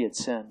he had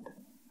sinned.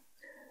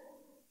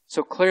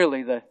 So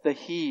clearly the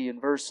he in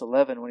verse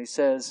 11, when he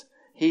says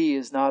he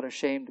is not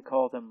ashamed to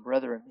call them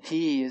brethren,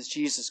 he is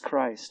Jesus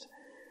Christ.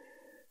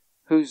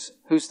 Who's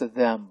the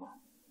them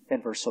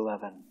in verse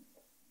 11?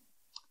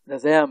 The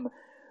them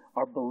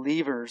are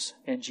believers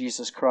in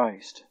Jesus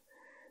Christ.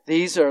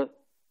 These are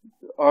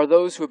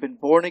those who have been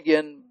born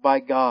again by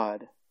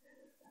God.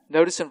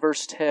 Notice in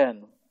verse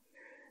 10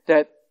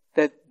 that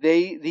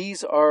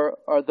these are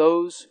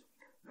those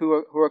who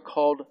are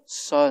called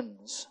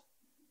sons.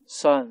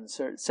 Sons.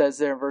 It says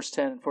there in verse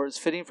 10, for it's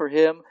fitting for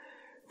him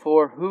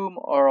for whom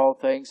are all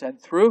things and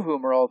through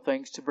whom are all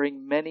things to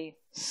bring many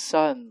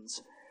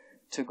sons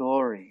to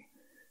glory.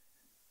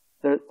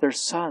 They're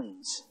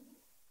sons.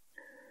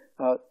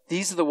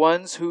 These are the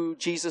ones who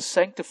Jesus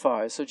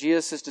sanctifies. So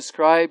Jesus is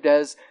described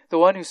as the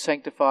one who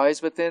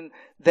sanctifies, but then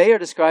they are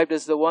described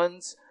as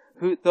those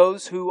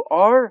who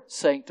are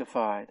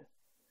sanctified.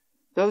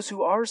 Those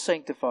who are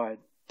sanctified.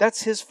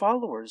 That's his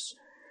followers.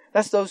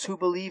 That's those who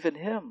believe in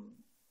him.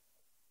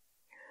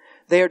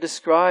 They are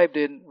described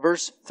in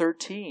verse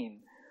 13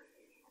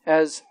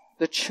 as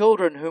the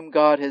children whom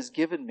God has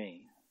given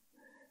me.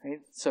 Right?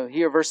 So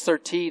here verse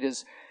 13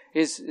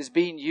 is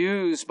being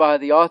used by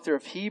the author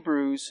of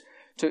Hebrews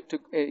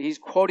he's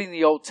quoting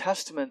the Old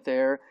Testament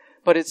there,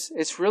 but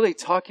it's really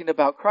talking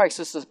about Christ.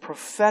 This is a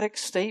prophetic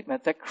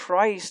statement that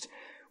Christ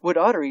would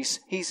utter.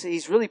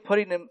 He's really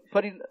putting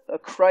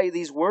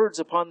these words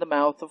upon the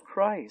mouth of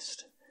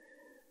Christ.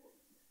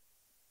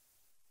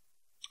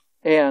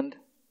 And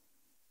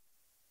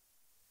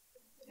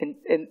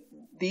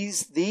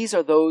these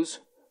are those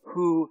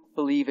who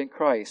believe in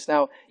Christ.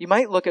 Now, you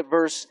might look at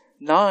verse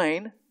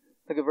 9.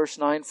 Look at verse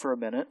 9 for a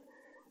minute.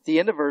 At the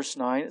end of verse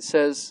 9, it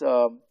says,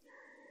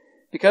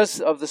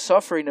 because of the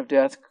suffering of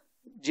death,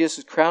 Jesus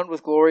was crowned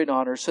with glory and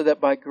honor, so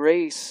that by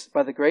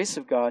the grace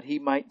of God, he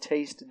might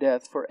taste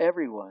death for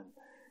everyone.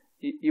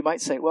 You might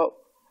say, well,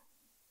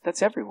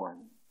 that's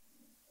everyone.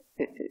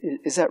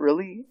 Is that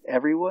really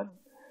everyone?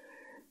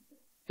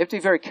 You have to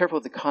be very careful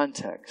with the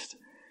context.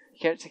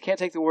 You can't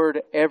take the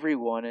word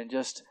everyone and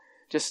just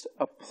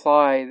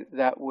apply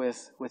that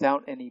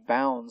without any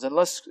bounds,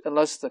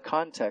 unless the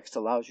context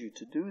allows you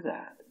to do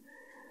that.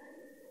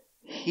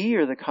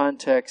 Here, the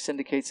context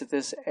indicates that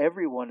this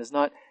everyone is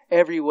not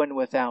everyone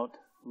without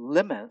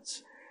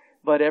limits,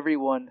 but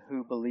everyone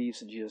who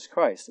believes in Jesus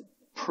Christ. The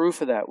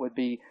proof of that would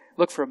be,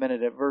 look for a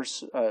minute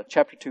at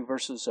chapter 2,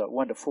 verses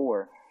 1 to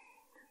 4,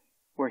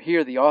 where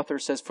here the author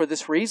says, for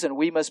this reason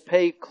we must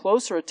pay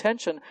closer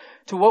attention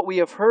to what we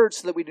have heard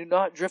so that we do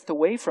not drift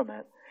away from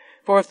it.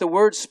 For if the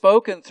word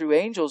spoken through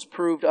angels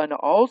proved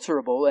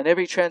unalterable, and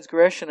every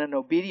transgression and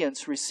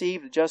obedience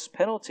received a just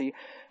penalty,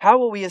 how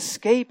will we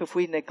escape if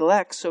we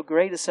neglect so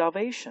great a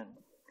salvation?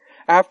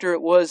 After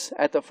it was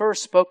at the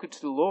first spoken to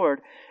the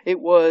Lord,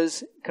 it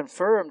was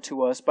confirmed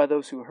to us by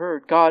those who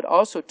heard, God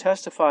also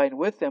testifying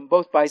with them,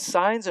 both by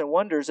signs and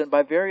wonders, and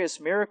by various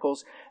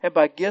miracles, and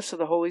by gifts of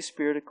the Holy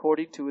Spirit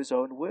according to his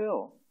own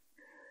will.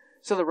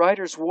 So the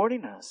writer's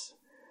warning us.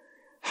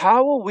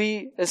 How will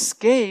we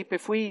escape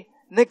if we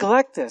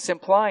neglect this,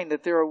 implying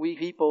that there are we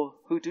people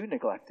who do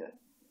neglect it?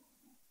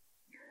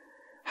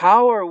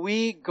 How are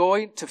we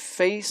going to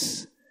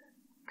face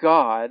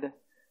God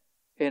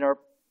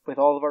with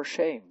all of our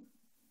shame?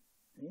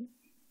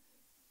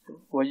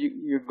 Well,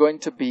 you're going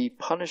to be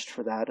punished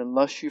for that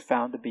unless you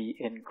found to be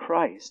in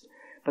Christ.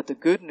 But the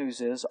good news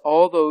is,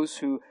 all those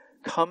who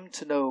come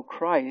to know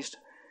Christ,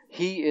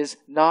 he is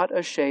not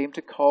ashamed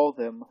to call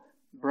them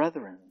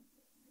brethren.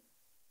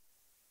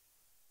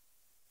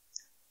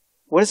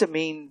 What does it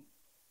mean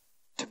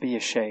to be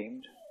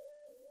ashamed?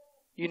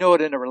 You know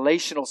it in a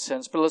relational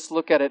sense, but let's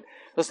look at it.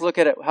 Let's look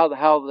at it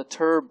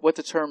what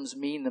the terms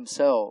mean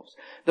themselves.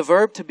 The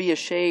verb to be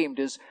ashamed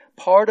is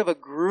part of a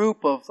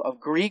group of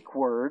Greek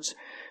words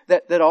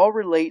that all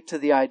relate to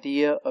the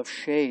idea of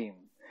shame.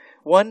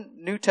 One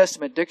New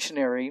Testament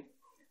dictionary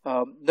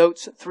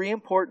notes 3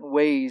 important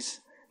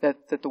ways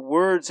that the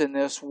words in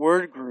this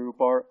word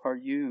group are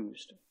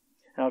used.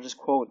 And I'll just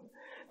quote.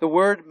 The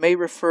word may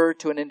refer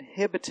to an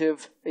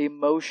inhibitive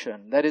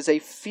emotion, that is, a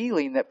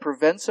feeling that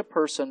prevents a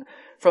person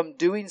from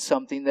doing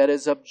something that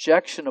is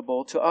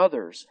objectionable to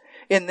others.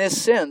 In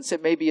this sense,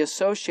 it may be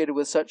associated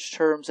with such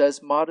terms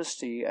as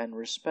modesty and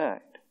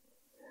respect.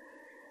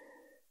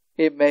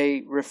 It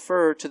may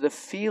refer to the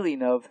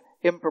feeling of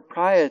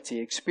impropriety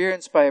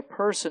experienced by a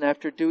person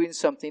after doing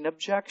something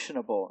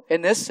objectionable.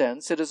 In this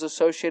sense, it is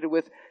associated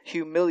with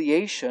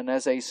humiliation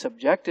as a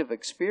subjective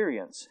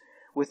experience,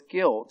 with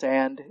guilt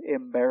and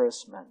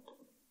embarrassment.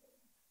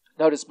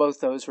 Notice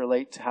both those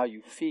relate to how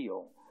you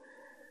feel.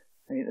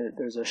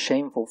 There's a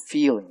shameful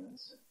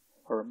feelings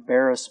or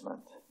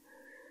embarrassment.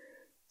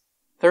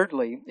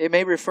 Thirdly, it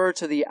may refer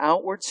to the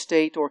outward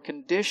state or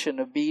condition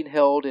of being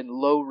held in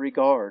low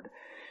regard.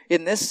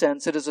 In this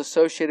sense, it is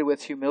associated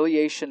with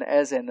humiliation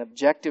as an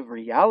objective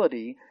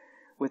reality,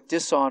 with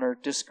dishonor,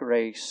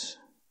 disgrace,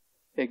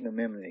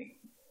 ignominy.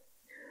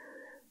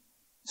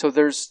 So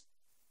there's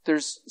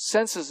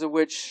senses in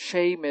which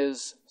shame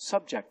is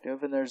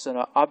subjective, and there's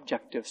an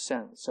objective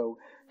sense. So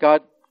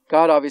God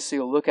obviously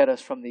will look at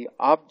us from the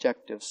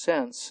objective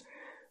sense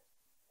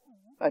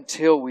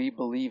until we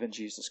believe in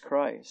Jesus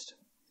Christ.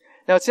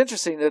 Now it's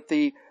interesting that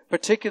the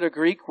particular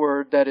Greek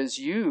word that is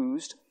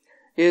used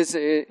is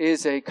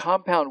a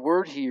compound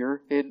word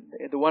here.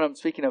 The one I'm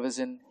speaking of is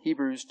in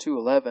Hebrews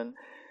 2:11.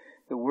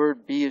 The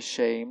word be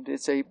ashamed.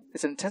 It's an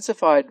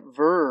intensified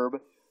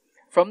verb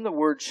from the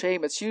word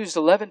shame. It's used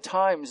 11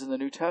 times in the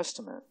New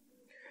Testament.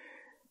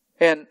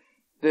 And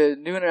the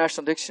New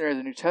International Dictionary of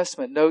the New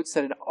Testament notes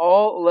that in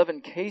all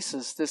 11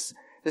 cases,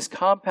 this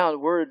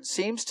compound word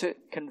seems to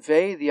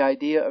convey the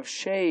idea of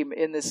shame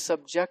in this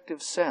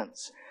subjective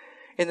sense.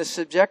 In the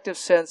subjective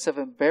sense of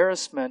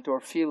embarrassment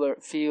or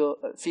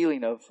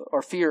feeling of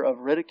or fear of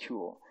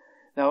ridicule.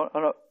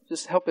 Now,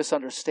 just help us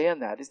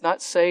understand that. It's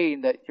not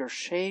saying that your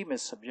shame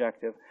is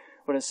subjective.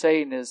 What it's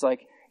saying is,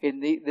 like, in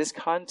this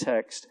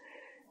context,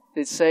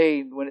 it's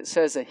saying, when it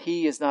says that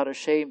he is not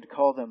ashamed to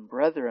call them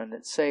brethren,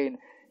 it's saying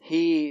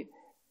he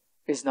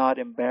is not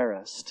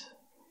embarrassed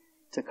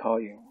to call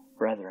you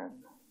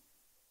brethren.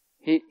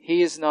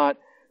 He is not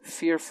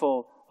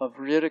fearful of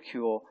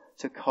ridicule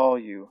to call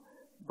you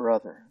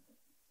brother.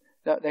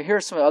 Now here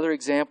are some other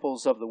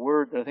examples of the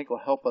word that I think will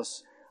help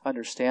us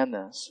understand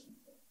this.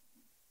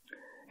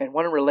 And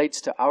one relates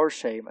to our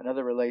shame,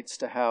 another relates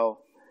to how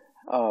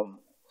of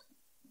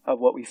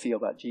what we feel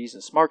about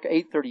Jesus. Mark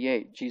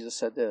 8:38, Jesus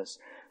said this,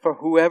 "For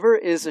whoever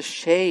is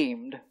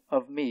ashamed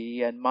of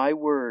me and my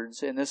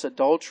words in this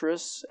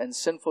adulterous and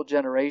sinful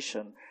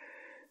generation,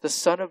 the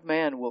Son of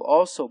Man will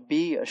also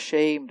be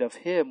ashamed of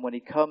him when he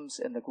comes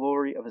in the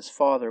glory of his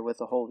Father with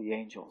the holy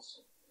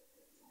angels."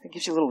 It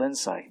gives you a little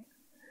insight.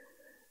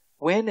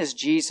 When is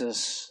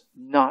Jesus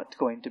not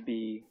going to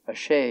be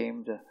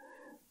ashamed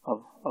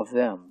of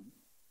them?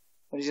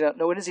 When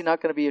is he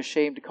not going to be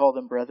ashamed to call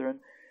them brethren?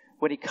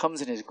 When he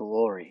comes in his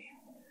glory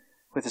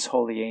with his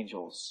holy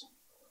angels.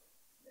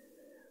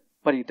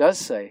 But he does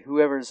say,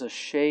 whoever is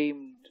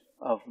ashamed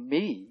of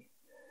me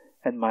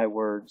and my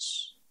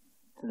words,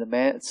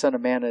 the Son of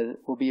Man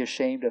will be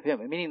ashamed of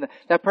him. Meaning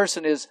that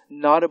person is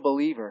not a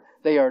believer.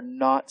 They are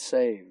not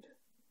saved.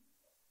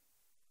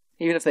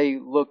 Even if they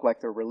look like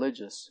they're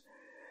religious.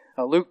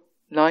 Luke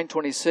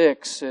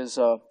 9:26 is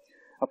a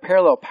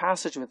parallel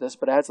passage with this,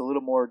 but adds a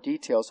little more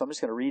detail. So I'm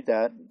just going to read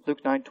that.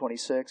 Luke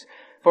 9:26.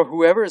 "For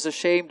whoever is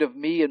ashamed of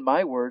me and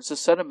my words, the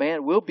Son of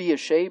Man will be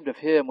ashamed of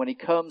him when he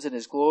comes in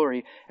his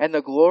glory, and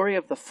the glory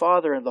of the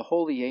Father and the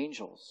holy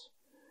angels."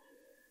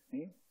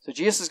 So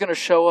Jesus is going to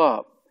show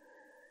up,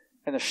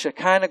 and the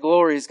Shekinah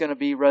glory is going to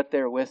be right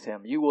there with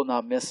him. You will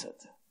not miss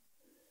it.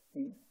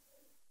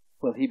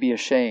 Will he be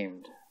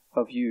ashamed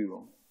of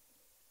you,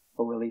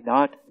 or will he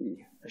not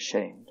be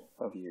ashamed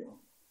of you?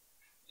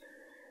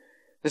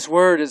 This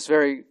word is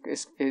you're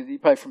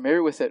probably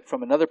familiar with it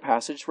from another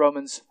passage,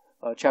 Romans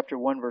chapter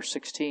 1, verse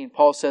 16.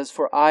 Paul says,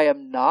 "For I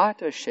am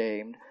not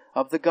ashamed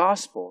of the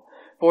gospel,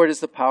 for it is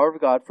the power of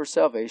God for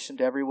salvation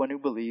to everyone who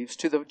believes,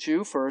 to the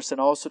Jew first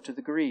and also to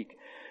the Greek.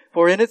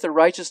 For in it the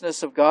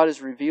righteousness of God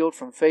is revealed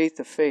from faith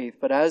to faith,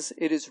 but as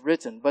it is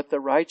written, but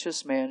the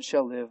righteous man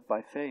shall live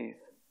by faith."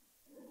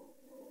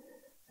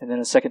 And then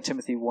in 2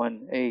 Timothy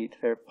 1:8,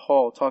 there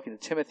Paul, talking to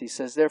Timothy,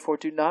 says, "Therefore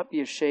do not be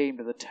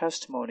ashamed of the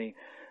testimony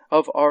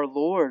of our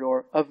Lord,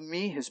 or of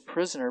me his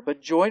prisoner,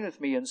 but join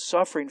with me in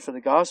suffering for the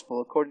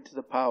gospel according to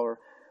the power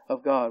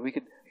of God." We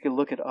could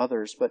look at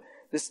others, but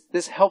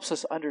this helps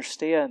us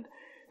understand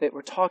that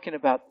we're talking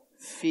about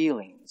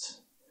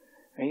feelings.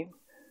 Right?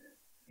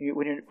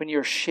 When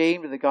you're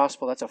ashamed of the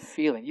gospel, that's a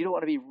feeling. You don't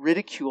want to be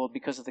ridiculed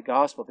because of the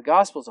gospel. The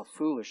gospel is a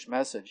foolish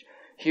message,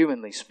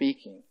 humanly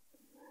speaking.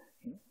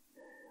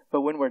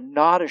 But when we're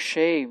not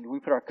ashamed, we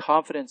put our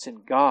confidence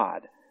in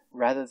God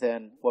rather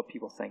than what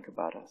people think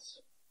about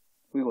us.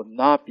 We will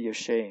not be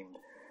ashamed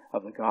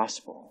of the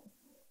gospel.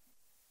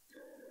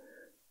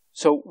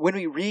 So when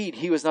we read,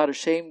 "He was not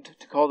ashamed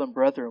to call them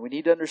brethren," we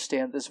need to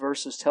understand this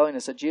verse is telling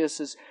us that Jesus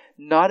is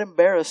not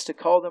embarrassed to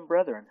call them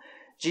brethren.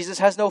 Jesus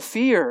has no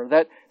fear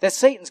that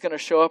Satan's going to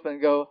show up and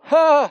go,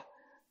 "Ha!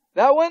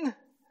 That one?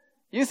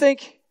 You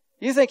think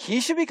he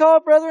should be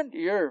called brethren?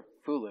 You're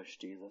foolish,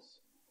 Jesus."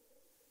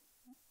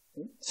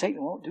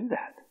 Satan won't do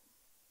that.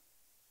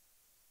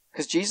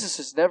 Because Jesus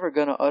is never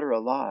going to utter a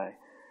lie.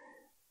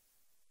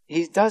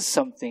 He does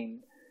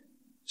something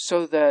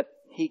so that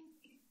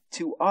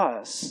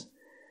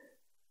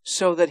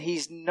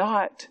he's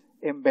not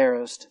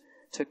embarrassed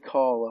to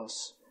call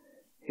us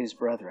his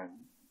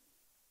brethren.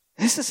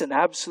 This is an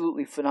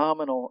absolutely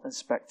phenomenal and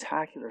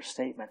spectacular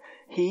statement.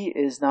 He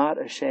is not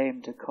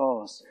ashamed to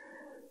call us,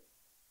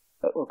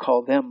 or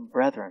call them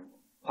brethren.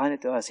 Applying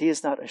it to us. He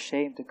is not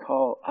ashamed to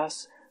call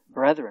us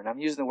brethren. I'm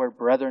using the word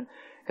brethren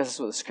because that's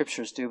what the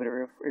Scriptures do, but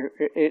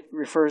it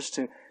refers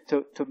to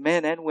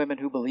men and women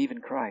who believe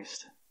in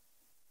Christ.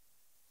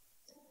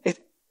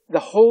 The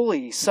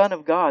Holy Son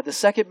of God, the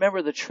second member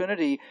of the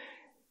Trinity,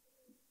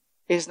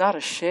 is not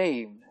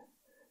ashamed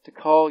to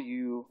call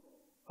you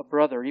a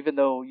brother, even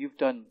though you've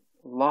done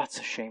lots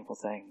of shameful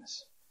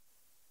things.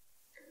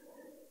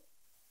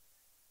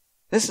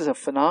 This is a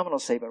phenomenal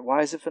statement.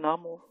 Why is it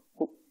phenomenal?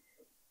 Well,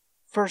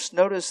 first,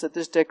 notice that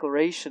this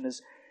declaration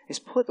is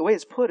put, the way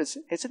it's put,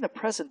 it's in the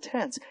present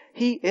tense.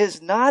 He is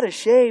not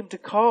ashamed to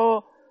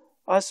call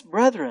us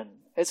brethren.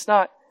 It's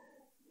not,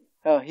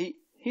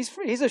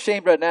 he's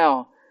ashamed right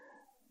now,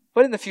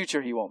 but in the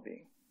future he won't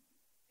be.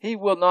 He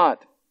will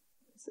not.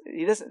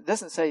 He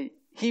doesn't say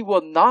he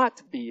will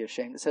not be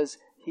ashamed. It says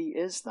he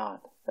is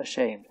not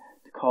ashamed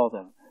to call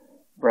them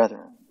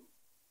brethren.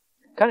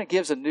 Kind of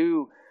gives a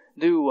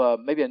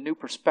maybe a new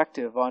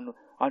perspective on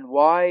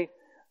why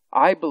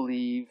I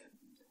believe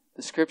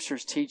the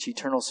Scriptures teach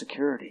eternal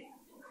security.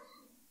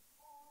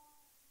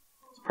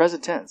 It's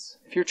present tense.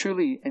 If you're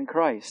truly in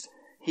Christ,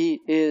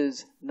 He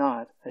is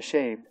not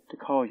ashamed to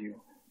call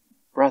you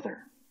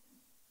brother.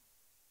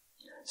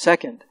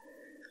 Second,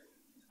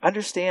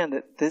 understand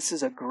that this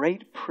is a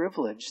great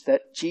privilege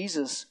that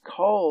Jesus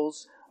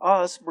calls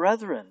us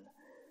brethren.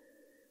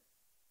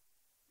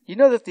 You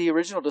know that the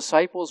original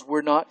disciples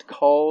were not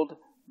called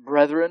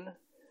brethren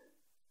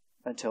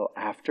until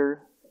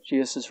after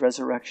Jesus'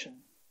 resurrection.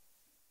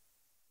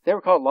 They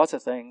were called lots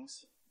of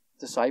things.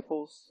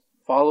 Disciples,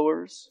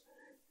 followers,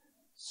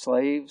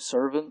 slaves,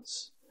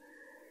 servants.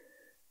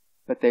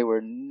 But they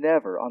were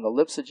never, on the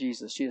lips of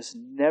Jesus, Jesus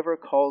never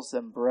calls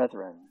them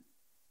brethren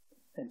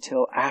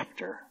until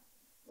after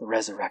the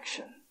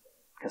resurrection.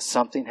 Because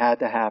something had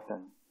to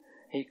happen.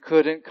 He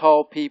couldn't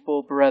call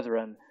people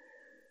brethren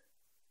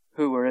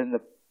who were in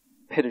the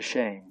pit of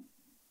shame,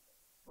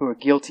 who are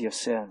guilty of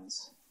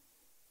sins.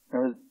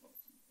 Remember,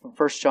 from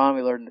 1 John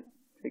we learned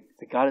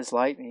that God is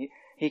light and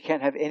He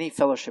can't have any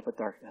fellowship with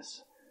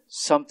darkness.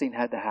 Something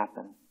had to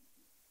happen.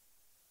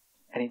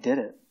 And He did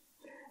it.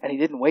 And He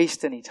didn't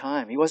waste any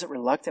time. He wasn't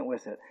reluctant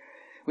with it.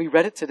 We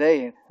read it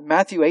today in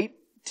Matthew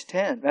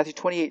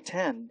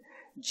 28:10.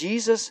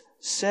 Jesus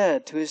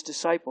said to His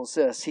disciples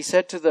this. He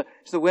said to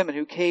the women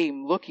who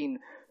came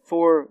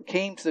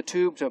to the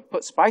tomb to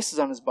put spices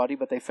on His body,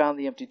 but they found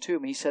the empty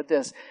tomb. He said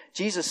this.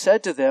 Jesus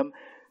said to them,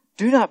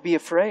 "Do not be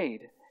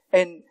afraid,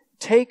 and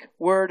take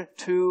word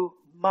to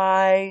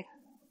my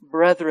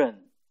brethren.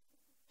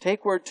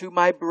 Take word to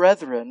my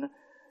brethren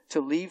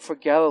to leave for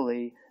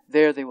Galilee.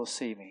 There they will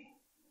see me."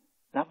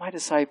 Not my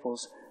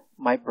disciples,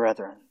 my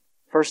brethren.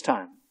 First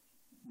time,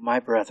 my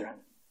brethren.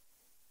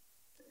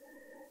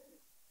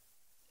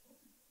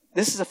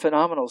 This is a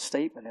phenomenal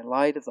statement in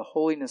light of the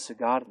holiness of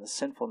God and the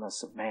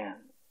sinfulness of man.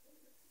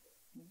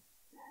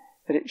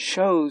 That it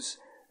shows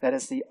that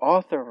as the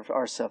author of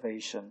our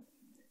salvation,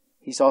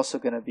 He's also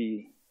going to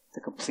be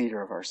the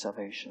completer of our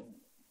salvation.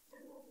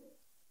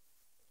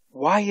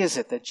 Why is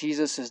it that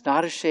Jesus is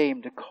not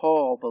ashamed to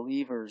call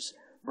believers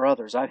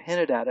brothers? I've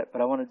hinted at it,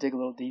 but I want to dig a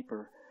little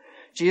deeper.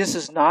 Jesus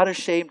is not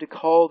ashamed to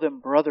call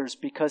them brothers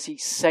because He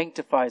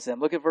sanctifies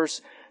them. Look at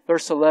verse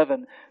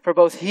 11. For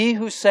both He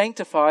who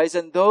sanctifies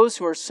and those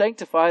who are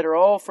sanctified are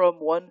all from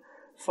one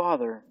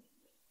Father.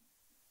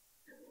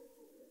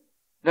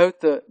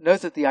 Note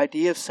that the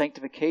idea of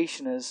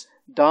sanctification is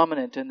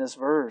dominant in this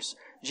verse.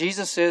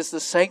 Jesus is the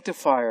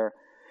sanctifier.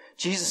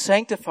 Jesus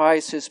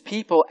sanctifies His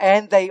people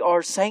and they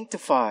are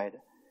sanctified.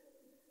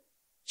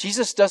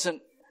 Jesus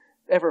doesn't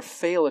ever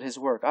fail at His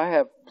work. I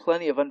have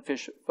plenty of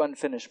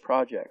unfinished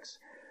projects.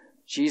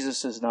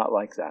 Jesus is not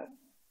like that.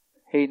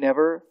 He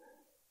never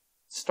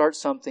starts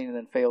something and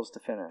then fails to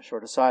finish or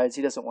decides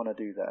He doesn't want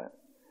to do that.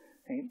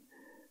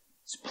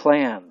 It's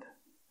planned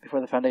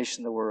before the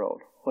foundation of the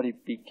world. What He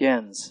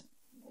begins,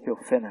 He'll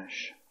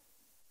finish.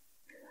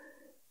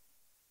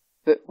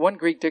 The one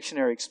Greek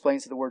dictionary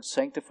explains that the word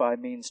sanctify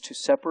means to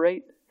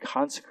separate,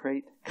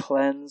 consecrate,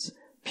 cleanse,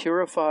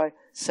 purify,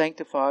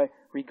 sanctify,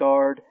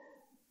 regard,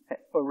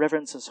 or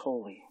reverence as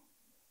holy.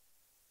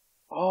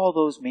 All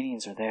those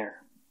meanings are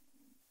there.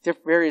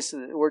 Various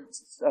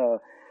words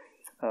to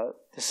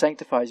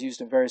sanctify is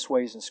used in various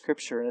ways in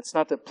Scripture, and it's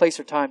not the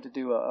place or time to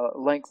do a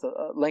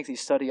lengthy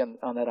study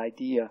on that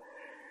idea,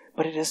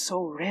 but it is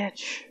so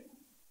rich.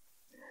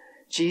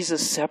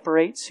 Jesus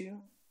separates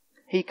you.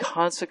 He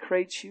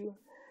consecrates you.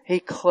 He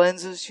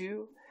cleanses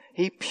you.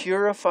 He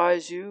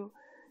purifies you,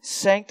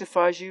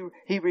 sanctifies you.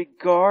 He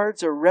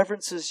regards or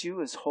reverences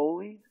you as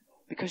holy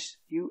because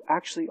you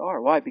actually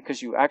are. Why?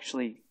 Because you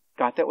actually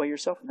got that way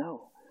yourself?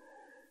 No.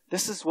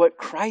 This is what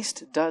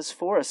Christ does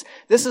for us.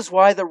 This is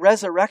why the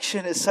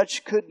resurrection is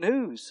such good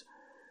news.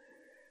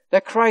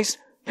 That Christ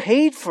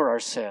paid for our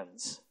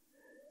sins,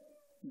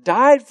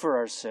 died for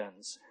our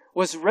sins,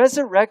 was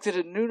resurrected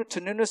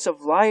to newness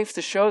of life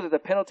to show that the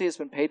penalty has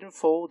been paid in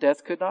full.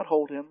 Death could not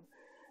hold Him.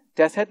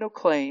 Death had no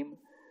claim.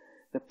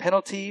 The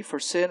penalty for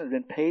sin had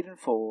been paid in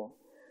full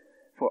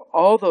for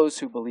all those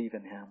who believe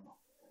in Him.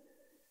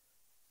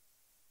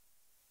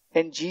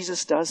 And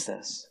Jesus does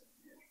this.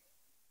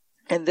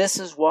 And this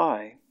is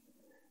why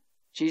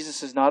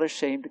Jesus is not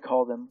ashamed to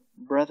call them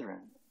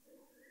brethren.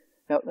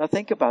 Now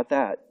think about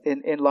that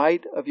in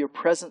light of your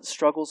present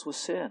struggles with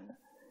sin.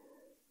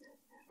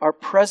 Our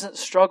present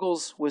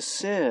struggles with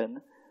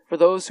sin, for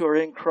those who are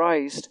in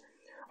Christ,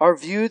 are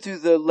viewed through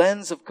the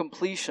lens of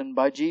completion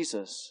by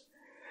Jesus.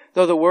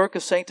 Though the work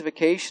of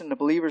sanctification in a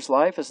believer's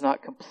life is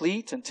not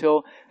complete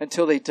until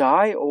they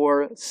die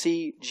or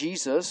see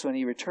Jesus when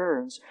He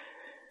returns,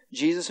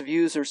 Jesus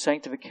views their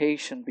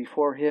sanctification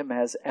before Him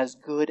as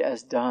good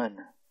as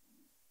done,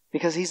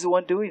 because He's the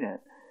one doing it.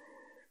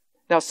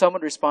 Now some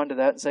would respond to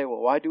that and say,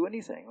 well, why do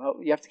anything? Well,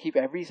 you have to keep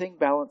everything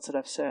balanced that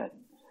I've said.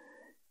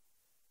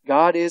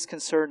 God is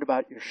concerned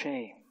about your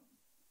shame.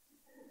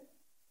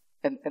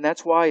 And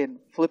that's why in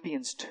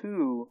Philippians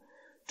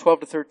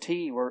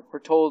 2:12-13, we're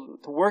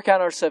told to work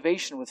out our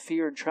salvation with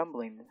fear and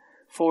trembling,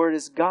 for it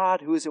is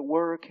God who is at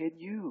work in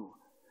you.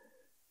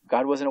 If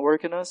God wasn't at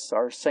work in us,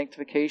 our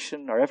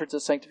sanctification, our efforts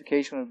of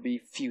sanctification would be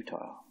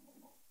futile,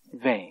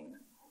 vain.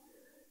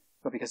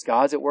 But because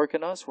God's at work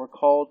in us, we're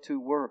called to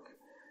work.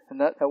 And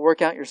that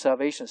work out your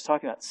salvation is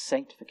talking about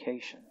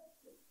sanctification.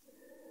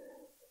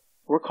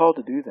 We're called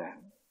to do that.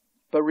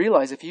 But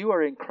realize, if you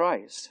are in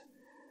Christ,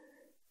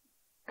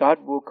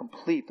 God will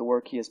complete the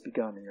work He has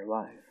begun in your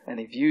life. And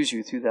He views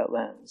you through that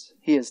lens.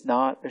 He is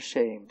not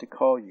ashamed to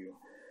call you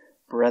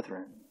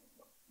brethren.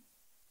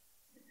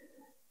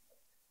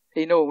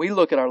 You know, when we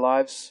look at our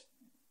lives,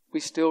 we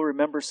still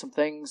remember some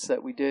things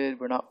that we did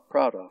we're not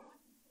proud of.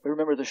 We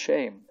remember the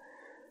shame.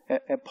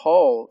 And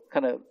Paul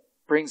kind of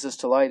brings this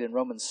to light in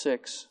Romans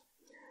 6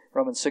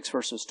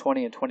 verses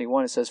 20 and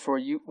 21. It says, "For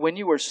you, when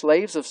you were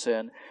slaves of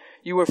sin,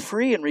 you were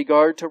free in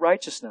regard to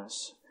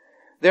righteousness.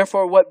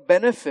 Therefore, what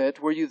benefit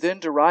were you then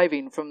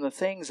deriving from the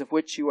things of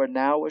which you are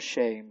now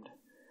ashamed?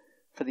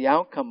 For the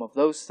outcome of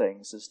those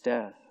things is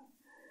death."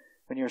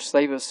 When you're a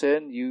slave of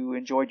sin, you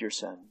enjoyed your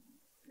sin.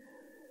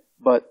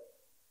 But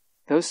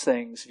those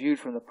things, viewed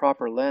from the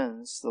proper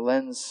lens, the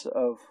lens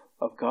of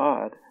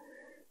God,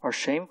 are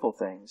shameful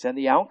things. And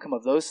the outcome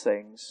of those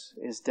things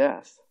is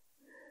death.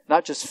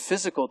 Not just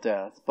physical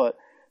death, but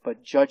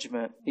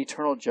judgment,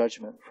 eternal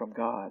judgment from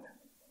God.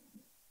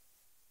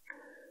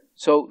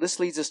 So this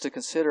leads us to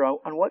consider,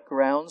 on what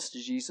grounds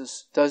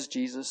does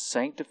Jesus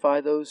sanctify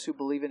those who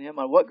believe in Him?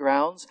 On what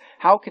grounds?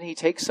 How can He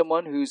take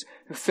someone who's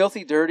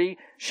filthy, dirty,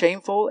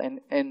 shameful,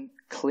 and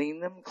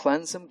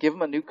cleanse them, give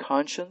them a new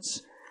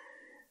conscience,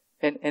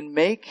 and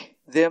make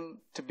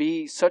them to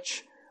be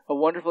such a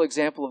wonderful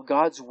example of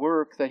God's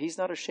work that He's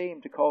not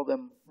ashamed to call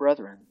them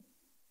brethren?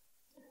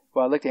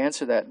 Well, I'd like to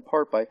answer that in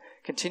part by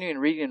continuing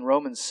reading in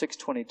Romans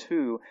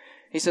 6:22.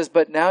 He says,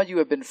 "But now you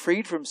have been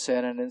freed from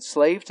sin and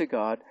enslaved to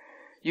God.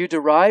 You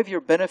derive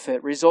your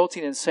benefit,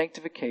 resulting in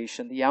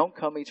sanctification, the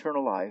outcome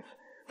eternal life.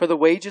 For the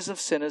wages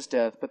of sin is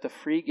death, but the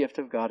free gift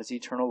of God is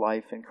eternal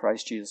life in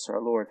Christ Jesus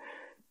our Lord."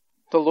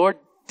 The Lord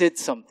did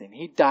something.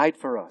 He died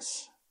for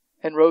us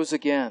and rose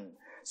again.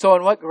 So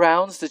on what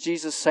grounds does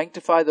Jesus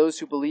sanctify those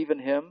who believe in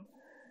Him?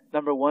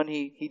 Number one,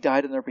 He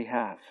died on their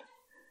behalf.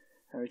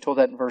 We told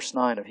that in verse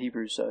 9 of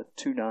Hebrews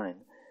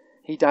 2:9.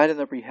 He died on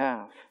their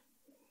behalf.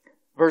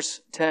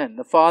 Verse 10,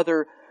 the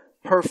Father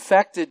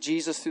perfected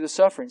Jesus through the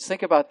sufferings.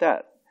 Think about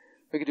that.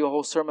 We could do a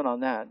whole sermon on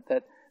that.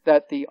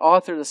 That the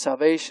author of the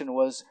salvation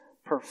was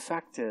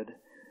perfected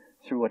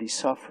through what He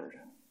suffered.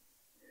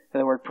 And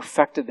the word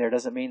perfected there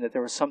doesn't mean that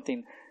there was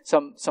something,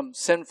 some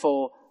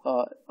sinful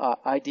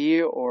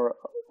idea or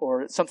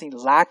something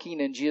lacking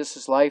in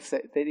Jesus' life,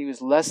 that He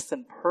was less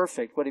than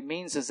perfect. What it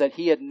means is that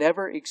He had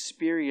never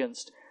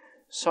experienced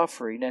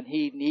suffering, and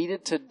He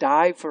needed to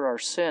die for our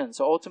sins.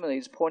 So ultimately,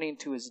 He's pointing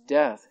to His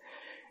death.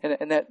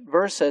 And that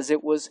verse says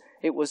it was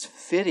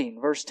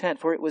fitting. Verse 10,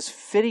 "For it was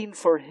fitting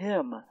for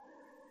Him,"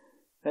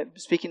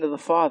 speaking of the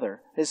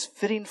Father, "is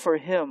fitting for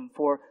Him,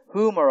 for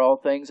whom are all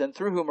things, and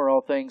through whom are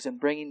all things, and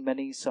bringing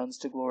many sons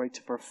to glory,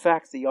 to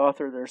perfect the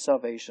author of their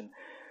salvation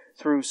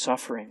through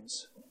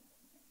sufferings."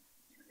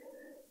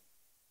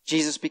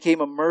 Jesus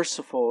became a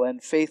merciful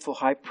and faithful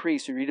high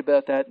priest. We read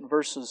about that in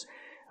verses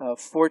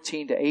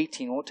 14 to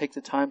 18. I won't take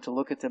the time to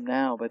look at them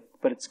now,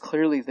 but it's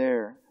clearly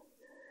there.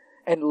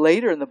 And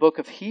later in the book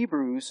of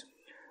Hebrews,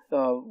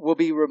 we'll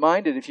be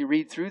reminded, if you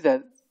read through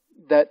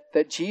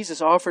that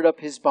Jesus offered up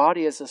His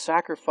body as a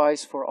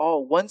sacrifice for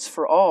all, once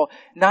for all,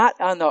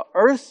 not on the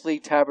earthly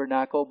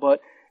tabernacle,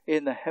 but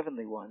in the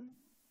heavenly one.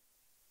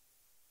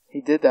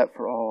 He did that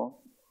for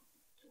all.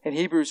 In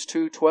Hebrews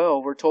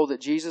 2:12, we're told that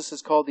Jesus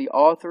is called the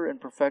author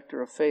and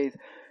perfecter of faith,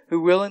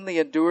 who willingly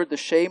endured the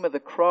shame of the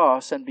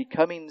cross and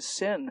becoming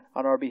sin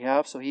on our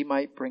behalf so He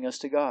might bring us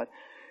to God.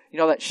 You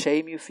know that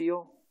shame you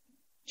feel?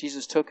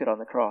 Jesus took it on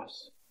the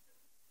cross.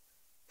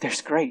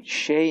 There's great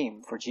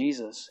shame for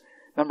Jesus.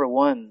 Number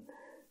one,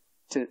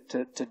 to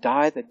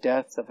die the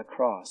death of the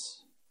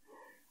cross.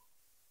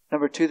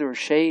 Number two, there was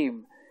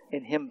shame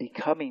in Him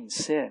becoming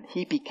sin.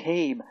 He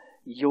became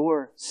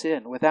your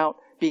sin. Without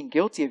being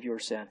guilty of your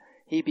sin,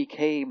 He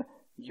became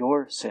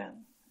your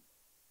sin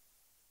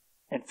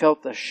and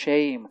felt the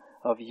shame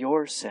of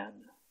your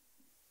sin.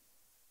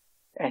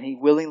 And He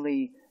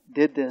willingly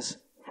did this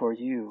for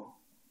you.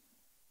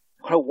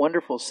 What a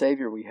wonderful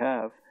Savior we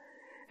have.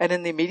 And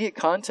in the immediate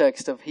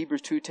context of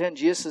Hebrews 2:10,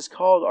 Jesus is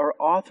called our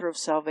author of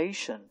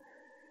salvation.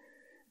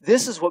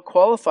 This is what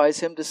qualifies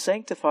him to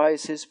sanctify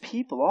his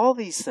people, all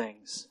these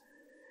things.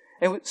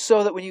 And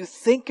so that when you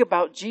think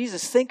about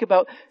Jesus, think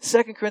about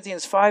 2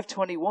 Corinthians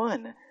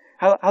 5:21,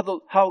 how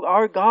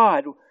our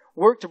God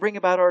worked to bring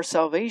about our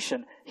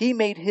salvation. He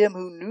made him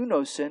who knew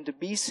no sin to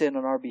be sin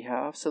on our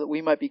behalf, so that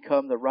we might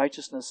become the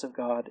righteousness of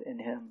God in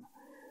him.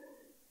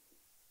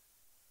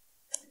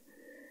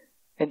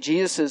 And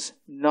Jesus is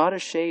not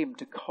ashamed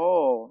to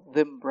call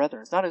them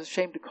brethren. He's not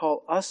ashamed to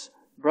call us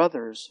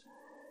brothers,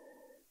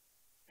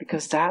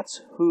 because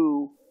that's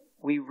who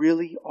we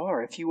really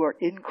are. If you are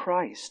in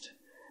Christ.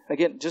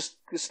 Again,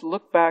 just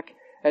look back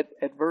at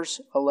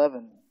verse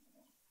 11.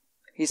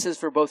 He says,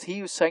 for both he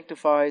who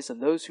sanctifies and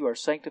those who are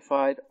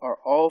sanctified are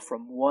all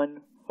from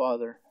one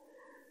Father.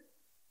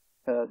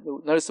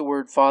 Notice the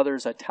word Father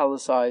is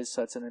italicized,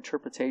 so that's an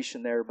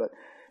interpretation there, but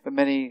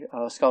many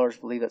scholars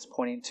believe that's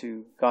pointing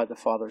to God the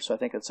Father, so I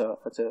think it's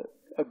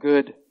a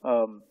good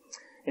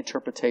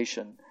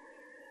interpretation.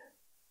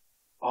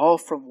 All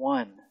from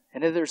one.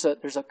 And then there's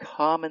a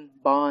common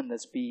bond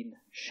that's being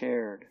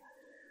shared.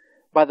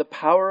 By the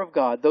power of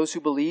God, those who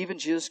believe in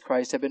Jesus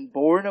Christ have been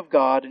born of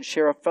God and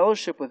share a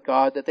fellowship with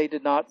God that they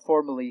did not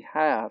formerly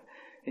have.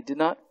 They did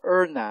not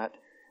earn that.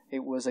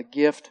 It was a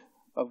gift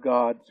of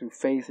God through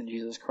faith in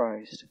Jesus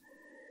Christ.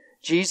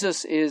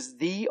 Jesus is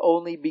the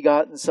only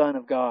begotten Son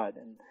of God.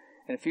 And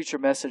in a future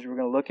message, we're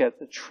going to look at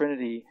the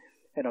Trinity,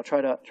 and I'll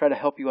try to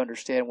help you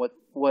understand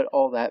what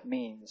all that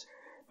means.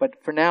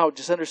 But for now,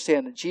 just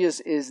understand that Jesus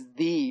is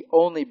the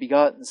only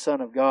begotten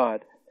Son of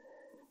God.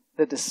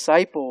 The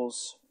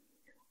disciples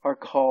are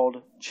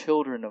called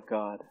children of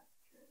God.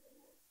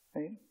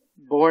 Right?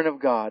 Born of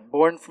God,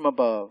 born from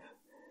above.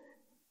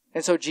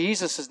 And so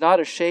Jesus is not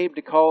ashamed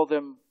to call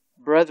them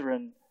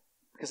brethren,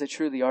 because they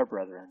truly are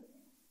brethren.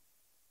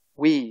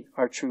 We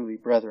are truly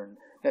brethren.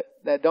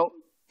 That don't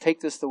take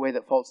this the way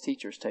that false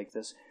teachers take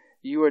this.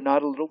 You are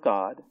not a little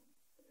God.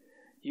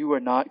 You are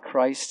not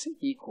Christ's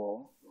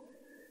equal.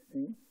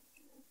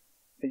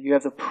 But you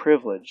have the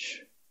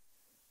privilege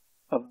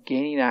of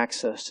gaining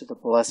access to the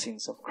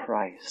blessings of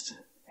Christ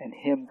and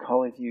him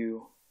calling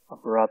you a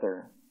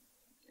brother.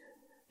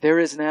 There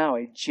is now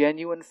a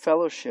genuine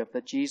fellowship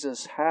that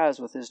Jesus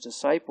has with his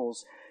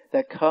disciples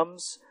that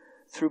comes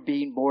through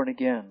being born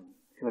again.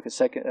 If you look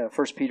at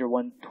 1 Peter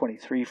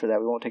 1:23 for that,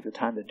 we won't take the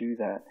time to do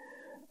that.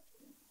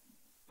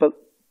 But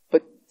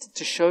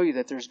to show you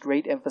that there's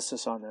great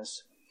emphasis on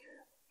this,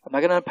 I'm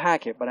not going to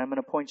unpack it, but I'm going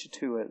to point you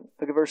to it.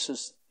 Look at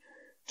verses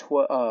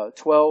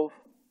 12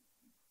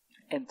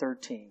 and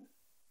 13.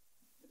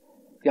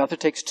 The author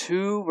takes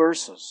two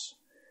verses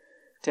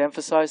to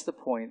emphasize the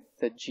point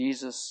that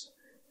Jesus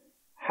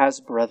has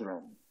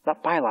brethren,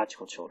 not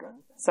biological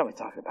children. That's not what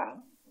we're talking about.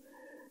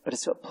 But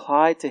it's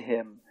applied to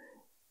him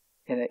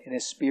in a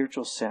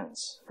spiritual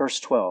sense. Verse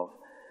 12.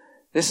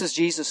 This is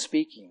Jesus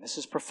speaking. This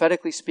is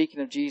prophetically speaking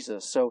of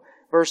Jesus. So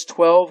verse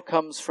 12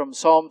 comes from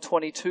Psalm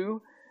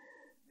 22,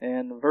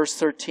 and verse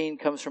 13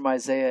 comes from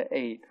Isaiah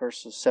 8,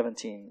 verses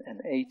 17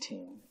 and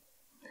 18.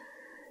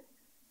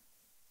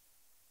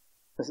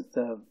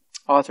 The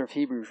author of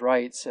Hebrews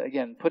writes,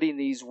 again, putting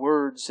these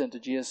words into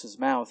Jesus'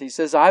 mouth. He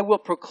says, I will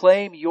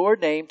proclaim your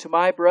name to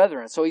my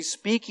brethren. So he's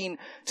speaking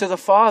to the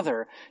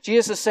Father.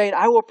 Jesus is saying,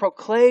 I will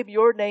proclaim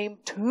your name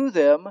to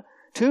them,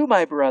 to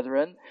my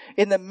brethren.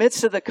 In the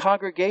midst of the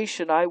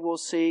congregation, I will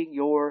sing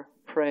your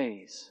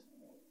praise.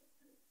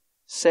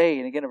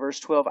 Saying, again in verse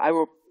 12,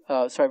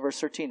 verse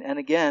 13, and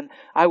again,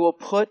 I will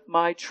put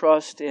my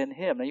trust in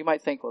him. Now you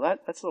might think, well,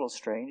 that's a little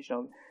strange.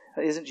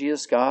 Isn't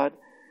Jesus God?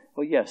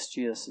 Well, yes,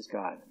 Jesus is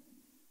God.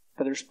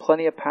 But there's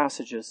plenty of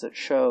passages that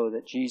show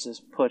that Jesus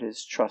put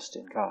his trust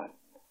in God.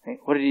 Right?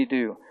 What did he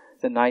do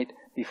the night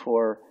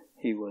before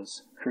he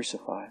was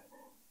crucified?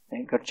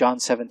 Right? Go to John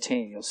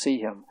 17. You'll see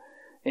him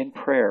in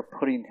prayer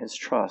putting his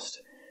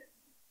trust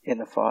in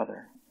the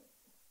Father.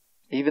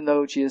 Even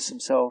though Jesus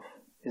himself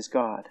is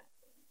God.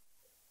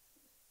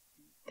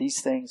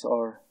 These things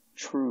are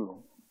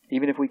true.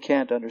 Even if we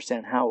can't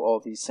understand how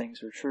all these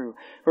things are true.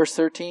 Verse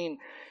 13,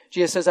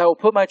 Jesus says, I will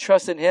put my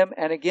trust in him.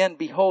 And again,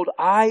 behold,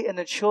 I and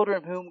the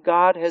children whom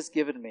God has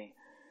given me.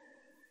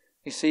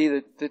 You see,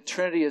 the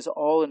Trinity is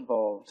all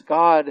involved.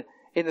 God,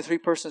 in the three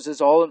persons,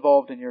 is all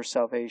involved in your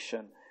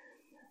salvation.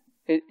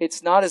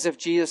 It's not as if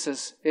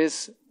Jesus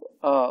is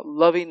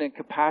loving and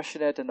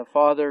compassionate and the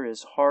Father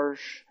is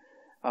harsh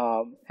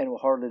and will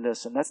hardly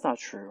listen. That's not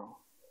true.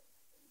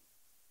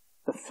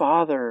 The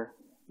Father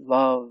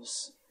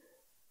loves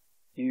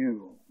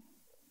you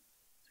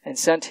and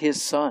sent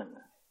his Son.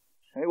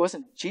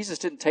 Jesus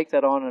didn't take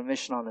that on a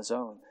mission on his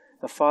own.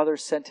 The Father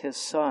sent his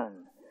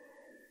Son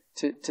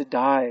to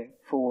die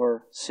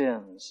for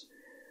sins,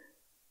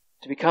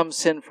 to become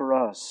sin for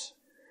us,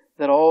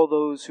 that all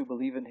those who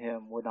believe in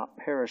him would not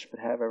perish but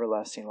have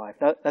everlasting life.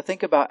 Now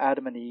think about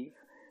Adam and Eve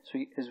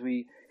as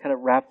we kind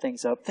of wrap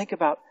things up. Think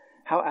about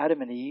how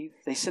Adam and Eve,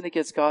 they sinned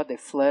against God, they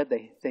fled,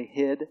 they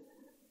hid.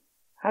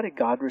 How did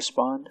God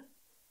respond?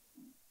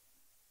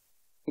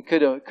 He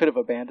could have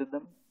abandoned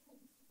them,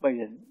 but he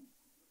didn't.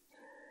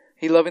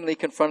 He lovingly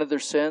confronted their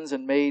sins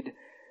and made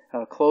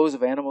clothes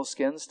of animal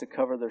skins to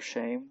cover their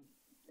shame,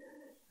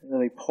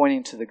 really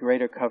pointing to the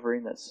greater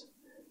covering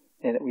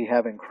that we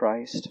have in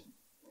Christ.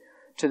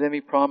 To them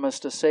he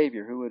promised a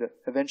Savior who would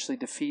eventually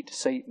defeat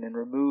Satan and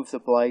remove the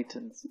blight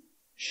and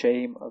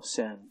shame of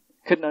sin.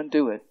 Couldn't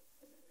undo it,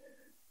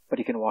 but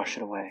he can wash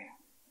it away.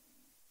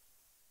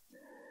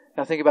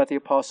 Now think about the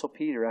Apostle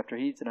Peter after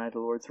he denied the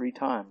Lord 3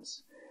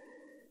 times.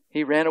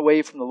 He ran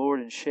away from the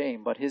Lord in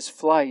shame, but his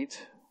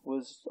flight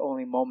was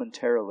only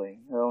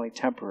momentarily, only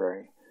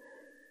temporary.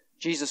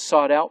 Jesus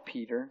sought out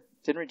Peter,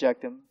 didn't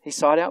reject him. He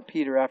sought out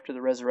Peter after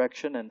the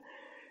resurrection and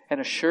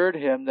assured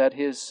him that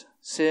his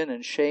sin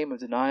and shame of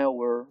denial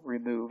were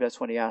removed. That's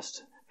when he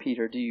asked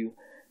Peter, do you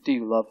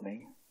love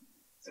me?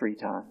 3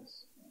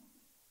 times.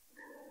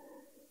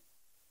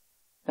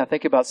 Now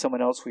think about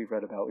someone else we've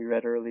read about. We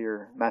read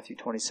earlier Matthew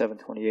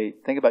 27:28.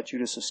 Think about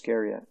Judas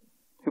Iscariot,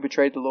 who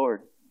betrayed the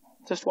Lord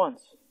just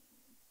once.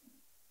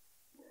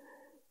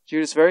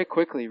 Judas very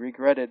quickly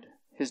regretted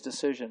his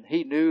decision.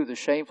 He knew the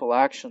shameful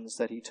actions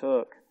that he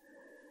took.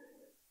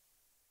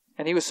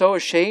 And he was so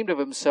ashamed of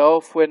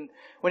himself when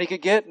he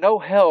could get no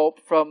help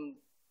from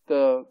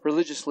the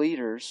religious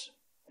leaders.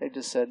 They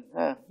just said,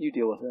 you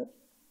deal with it.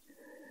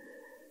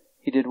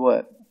 He did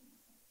what?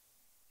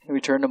 He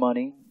returned the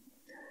money.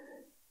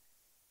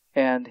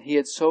 And he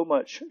had so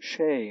much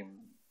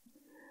shame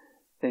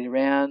that he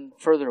ran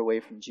further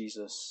away from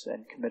Jesus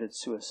and committed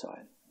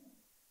suicide.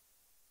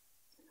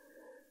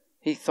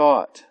 He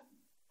thought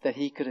that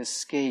he could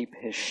escape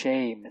his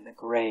shame in the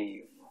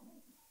grave.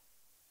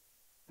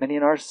 Many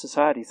in our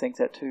society think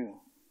that too.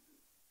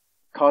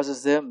 It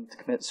causes them to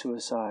commit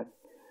suicide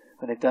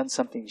when they've done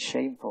something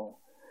shameful.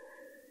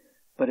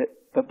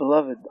 But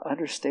beloved,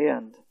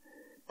 understand,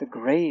 the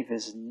grave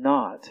is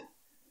not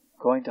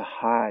going to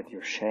hide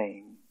your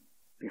shame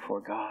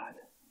before God.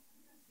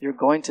 You're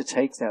going to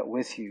take that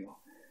with you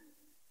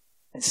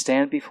and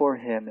stand before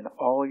Him in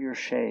all your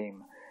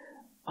shame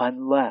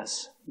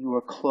unless you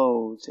are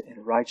clothed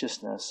in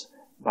righteousness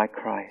by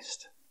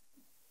Christ.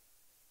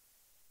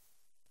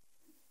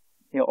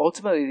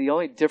 Ultimately, the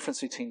only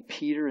difference between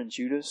Peter and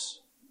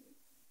Judas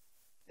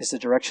is the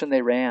direction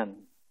they ran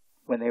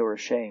when they were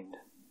ashamed.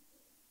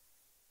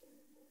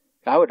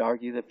 I would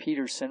argue that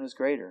Peter's sin was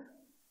greater.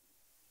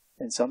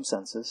 In some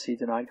senses, he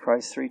denied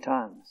Christ 3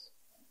 times.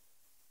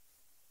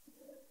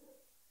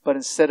 But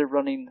instead of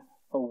running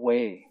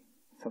away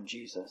from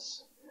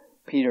Jesus,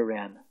 Peter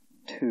ran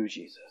to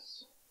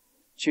Jesus.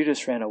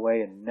 Judas ran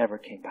away and never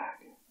came back.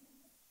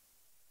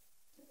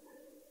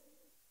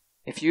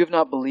 If you have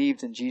not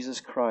believed in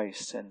Jesus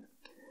Christ and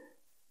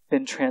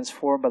been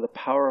transformed by the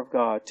power of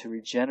God to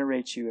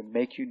regenerate you and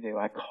make you new,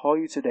 I call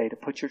you today to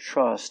put your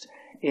trust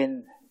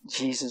in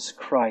Jesus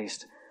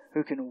Christ,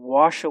 who can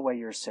wash away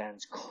your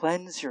sins,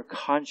 cleanse your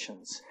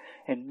conscience,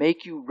 and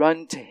make you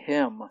run to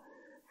Him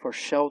for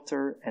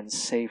shelter and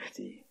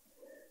safety.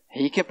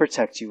 He can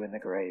protect you in the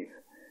grave.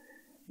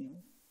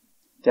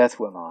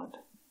 Death will not.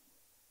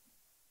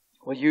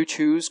 Will you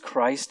choose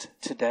Christ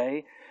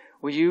today?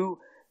 Will you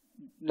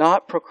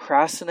not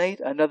procrastinate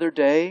another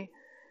day?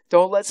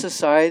 Don't let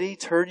society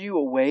turn you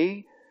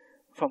away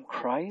from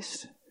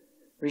Christ,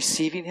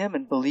 receiving Him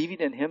and believing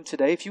in Him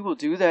today. If you will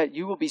do that,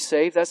 you will be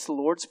saved. That's the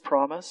Lord's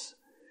promise.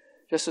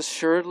 Just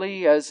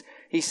assuredly as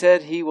He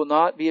said He will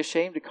not be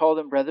ashamed to call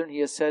them brethren, He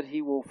has said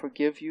He will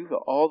forgive you,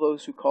 all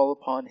those who call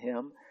upon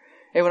Him.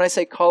 And when I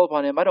say call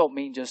upon Him, I don't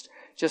mean just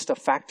a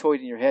factoid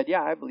in your head.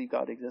 Yeah, I believe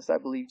God exists. I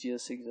believe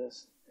Jesus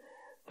exists.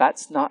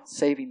 That's not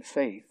saving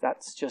faith.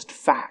 That's just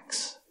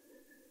facts.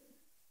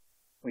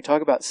 When we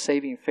talk about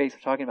saving faith,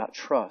 we're talking about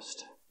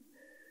trust.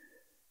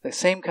 The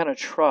same kind of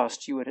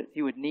trust you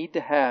would need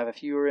to have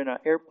if you were in an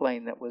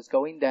airplane that was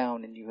going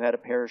down and you had a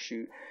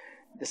parachute.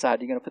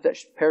 Decide, you're going to put that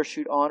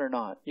parachute on or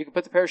not. You can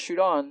put the parachute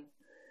on,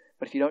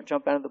 but if you don't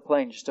jump out of the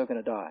plane, you're still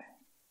going to die.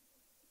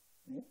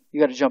 You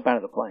got to jump out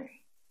of the plane.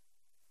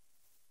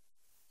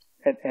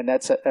 And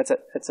that's an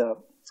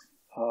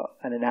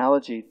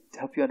analogy to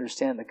help you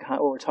understand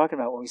what we're talking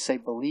about when we say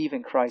believe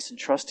in Christ and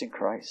trust in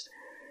Christ.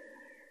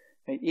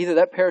 Either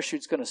that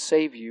parachute's going to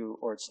save you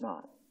or it's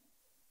not.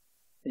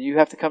 You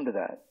have to come to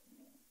that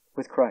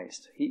with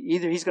Christ.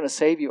 Either He's going to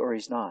save you or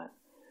He's not.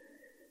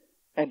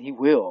 And He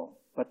will,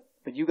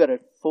 but you got to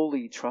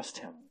fully trust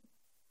Him.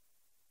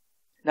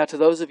 Now, to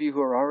those of you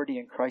who are already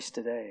in Christ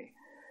today,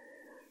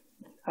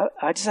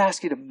 I just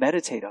ask you to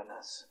meditate on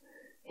this.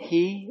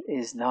 He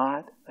is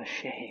not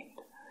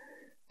ashamed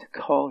to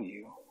call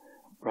you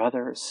a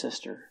brother or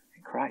sister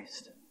in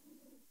Christ.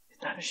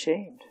 He's not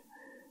ashamed.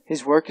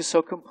 His work is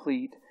so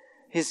complete.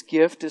 His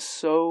gift is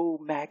so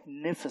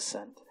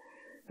magnificent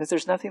that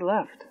there's nothing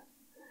left.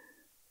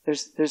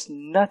 There's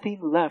nothing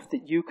left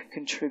that you can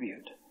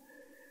contribute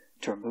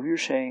to remove your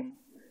shame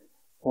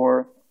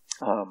or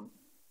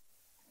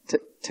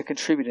to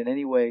contribute in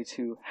any way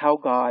to how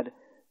God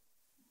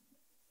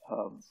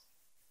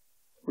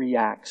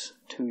reacts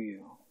to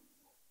you.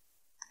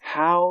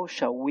 How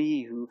shall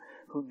we who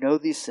know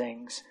these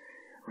things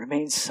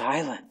remain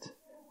silent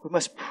We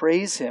must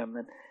praise Him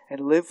and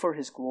live for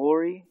His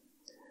glory,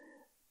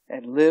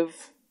 and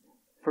live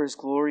for His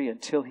glory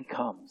until He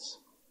comes.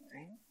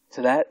 Right?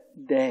 To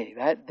that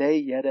day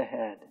yet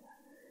ahead.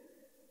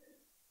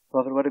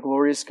 Beloved, what a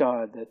glorious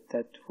God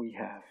that we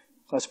have.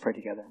 Let's pray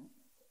together.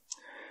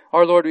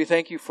 Our Lord, we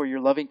thank You for Your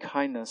loving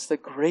kindness, the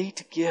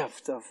great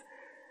gift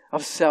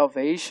of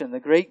salvation, the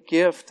great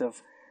gift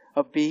of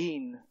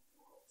being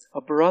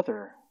a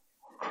brother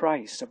of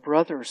Christ, a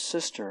brother or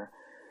sister.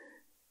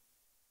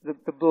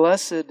 The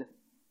blessedness,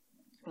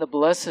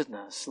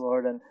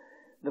 Lord, and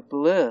the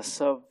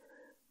bliss of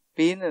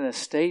being in a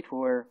state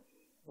where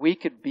we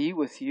could be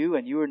with You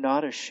and You are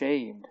not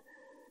ashamed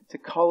to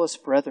call us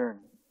brethren.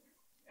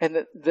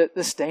 And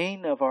the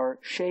stain of our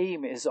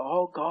shame is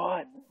all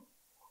gone.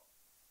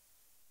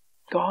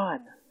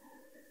 Gone.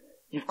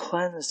 You've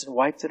cleansed and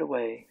wiped it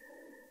away.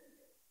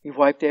 You've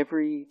wiped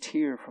every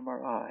tear from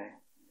our eye.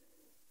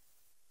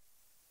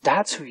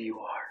 That's who You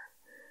are.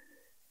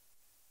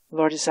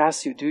 Lord, I just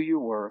ask You, do Your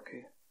work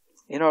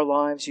in our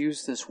lives.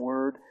 Use this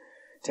word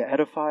to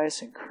edify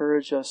us,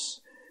 encourage us,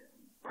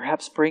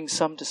 perhaps bring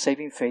some to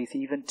saving faith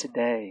even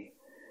today,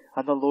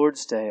 on the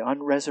Lord's Day,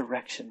 on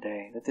Resurrection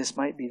Day, that this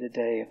might be the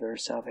day of their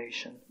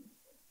salvation.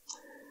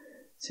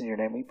 It's in Your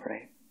name we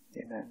pray.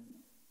 Amen.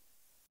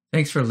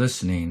 Thanks for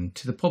listening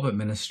to the pulpit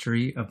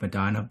ministry of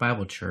Medina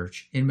Bible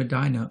Church in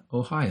Medina,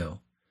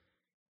 Ohio.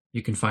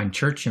 You can find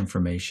church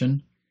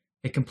information,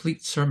 a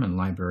complete sermon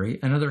library,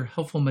 and other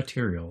helpful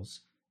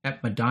materials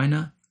at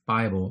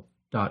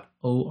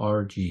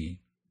medinabible.org.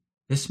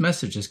 This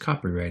message is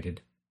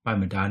copyrighted by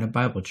Medina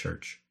Bible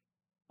Church.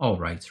 All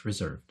rights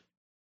reserved.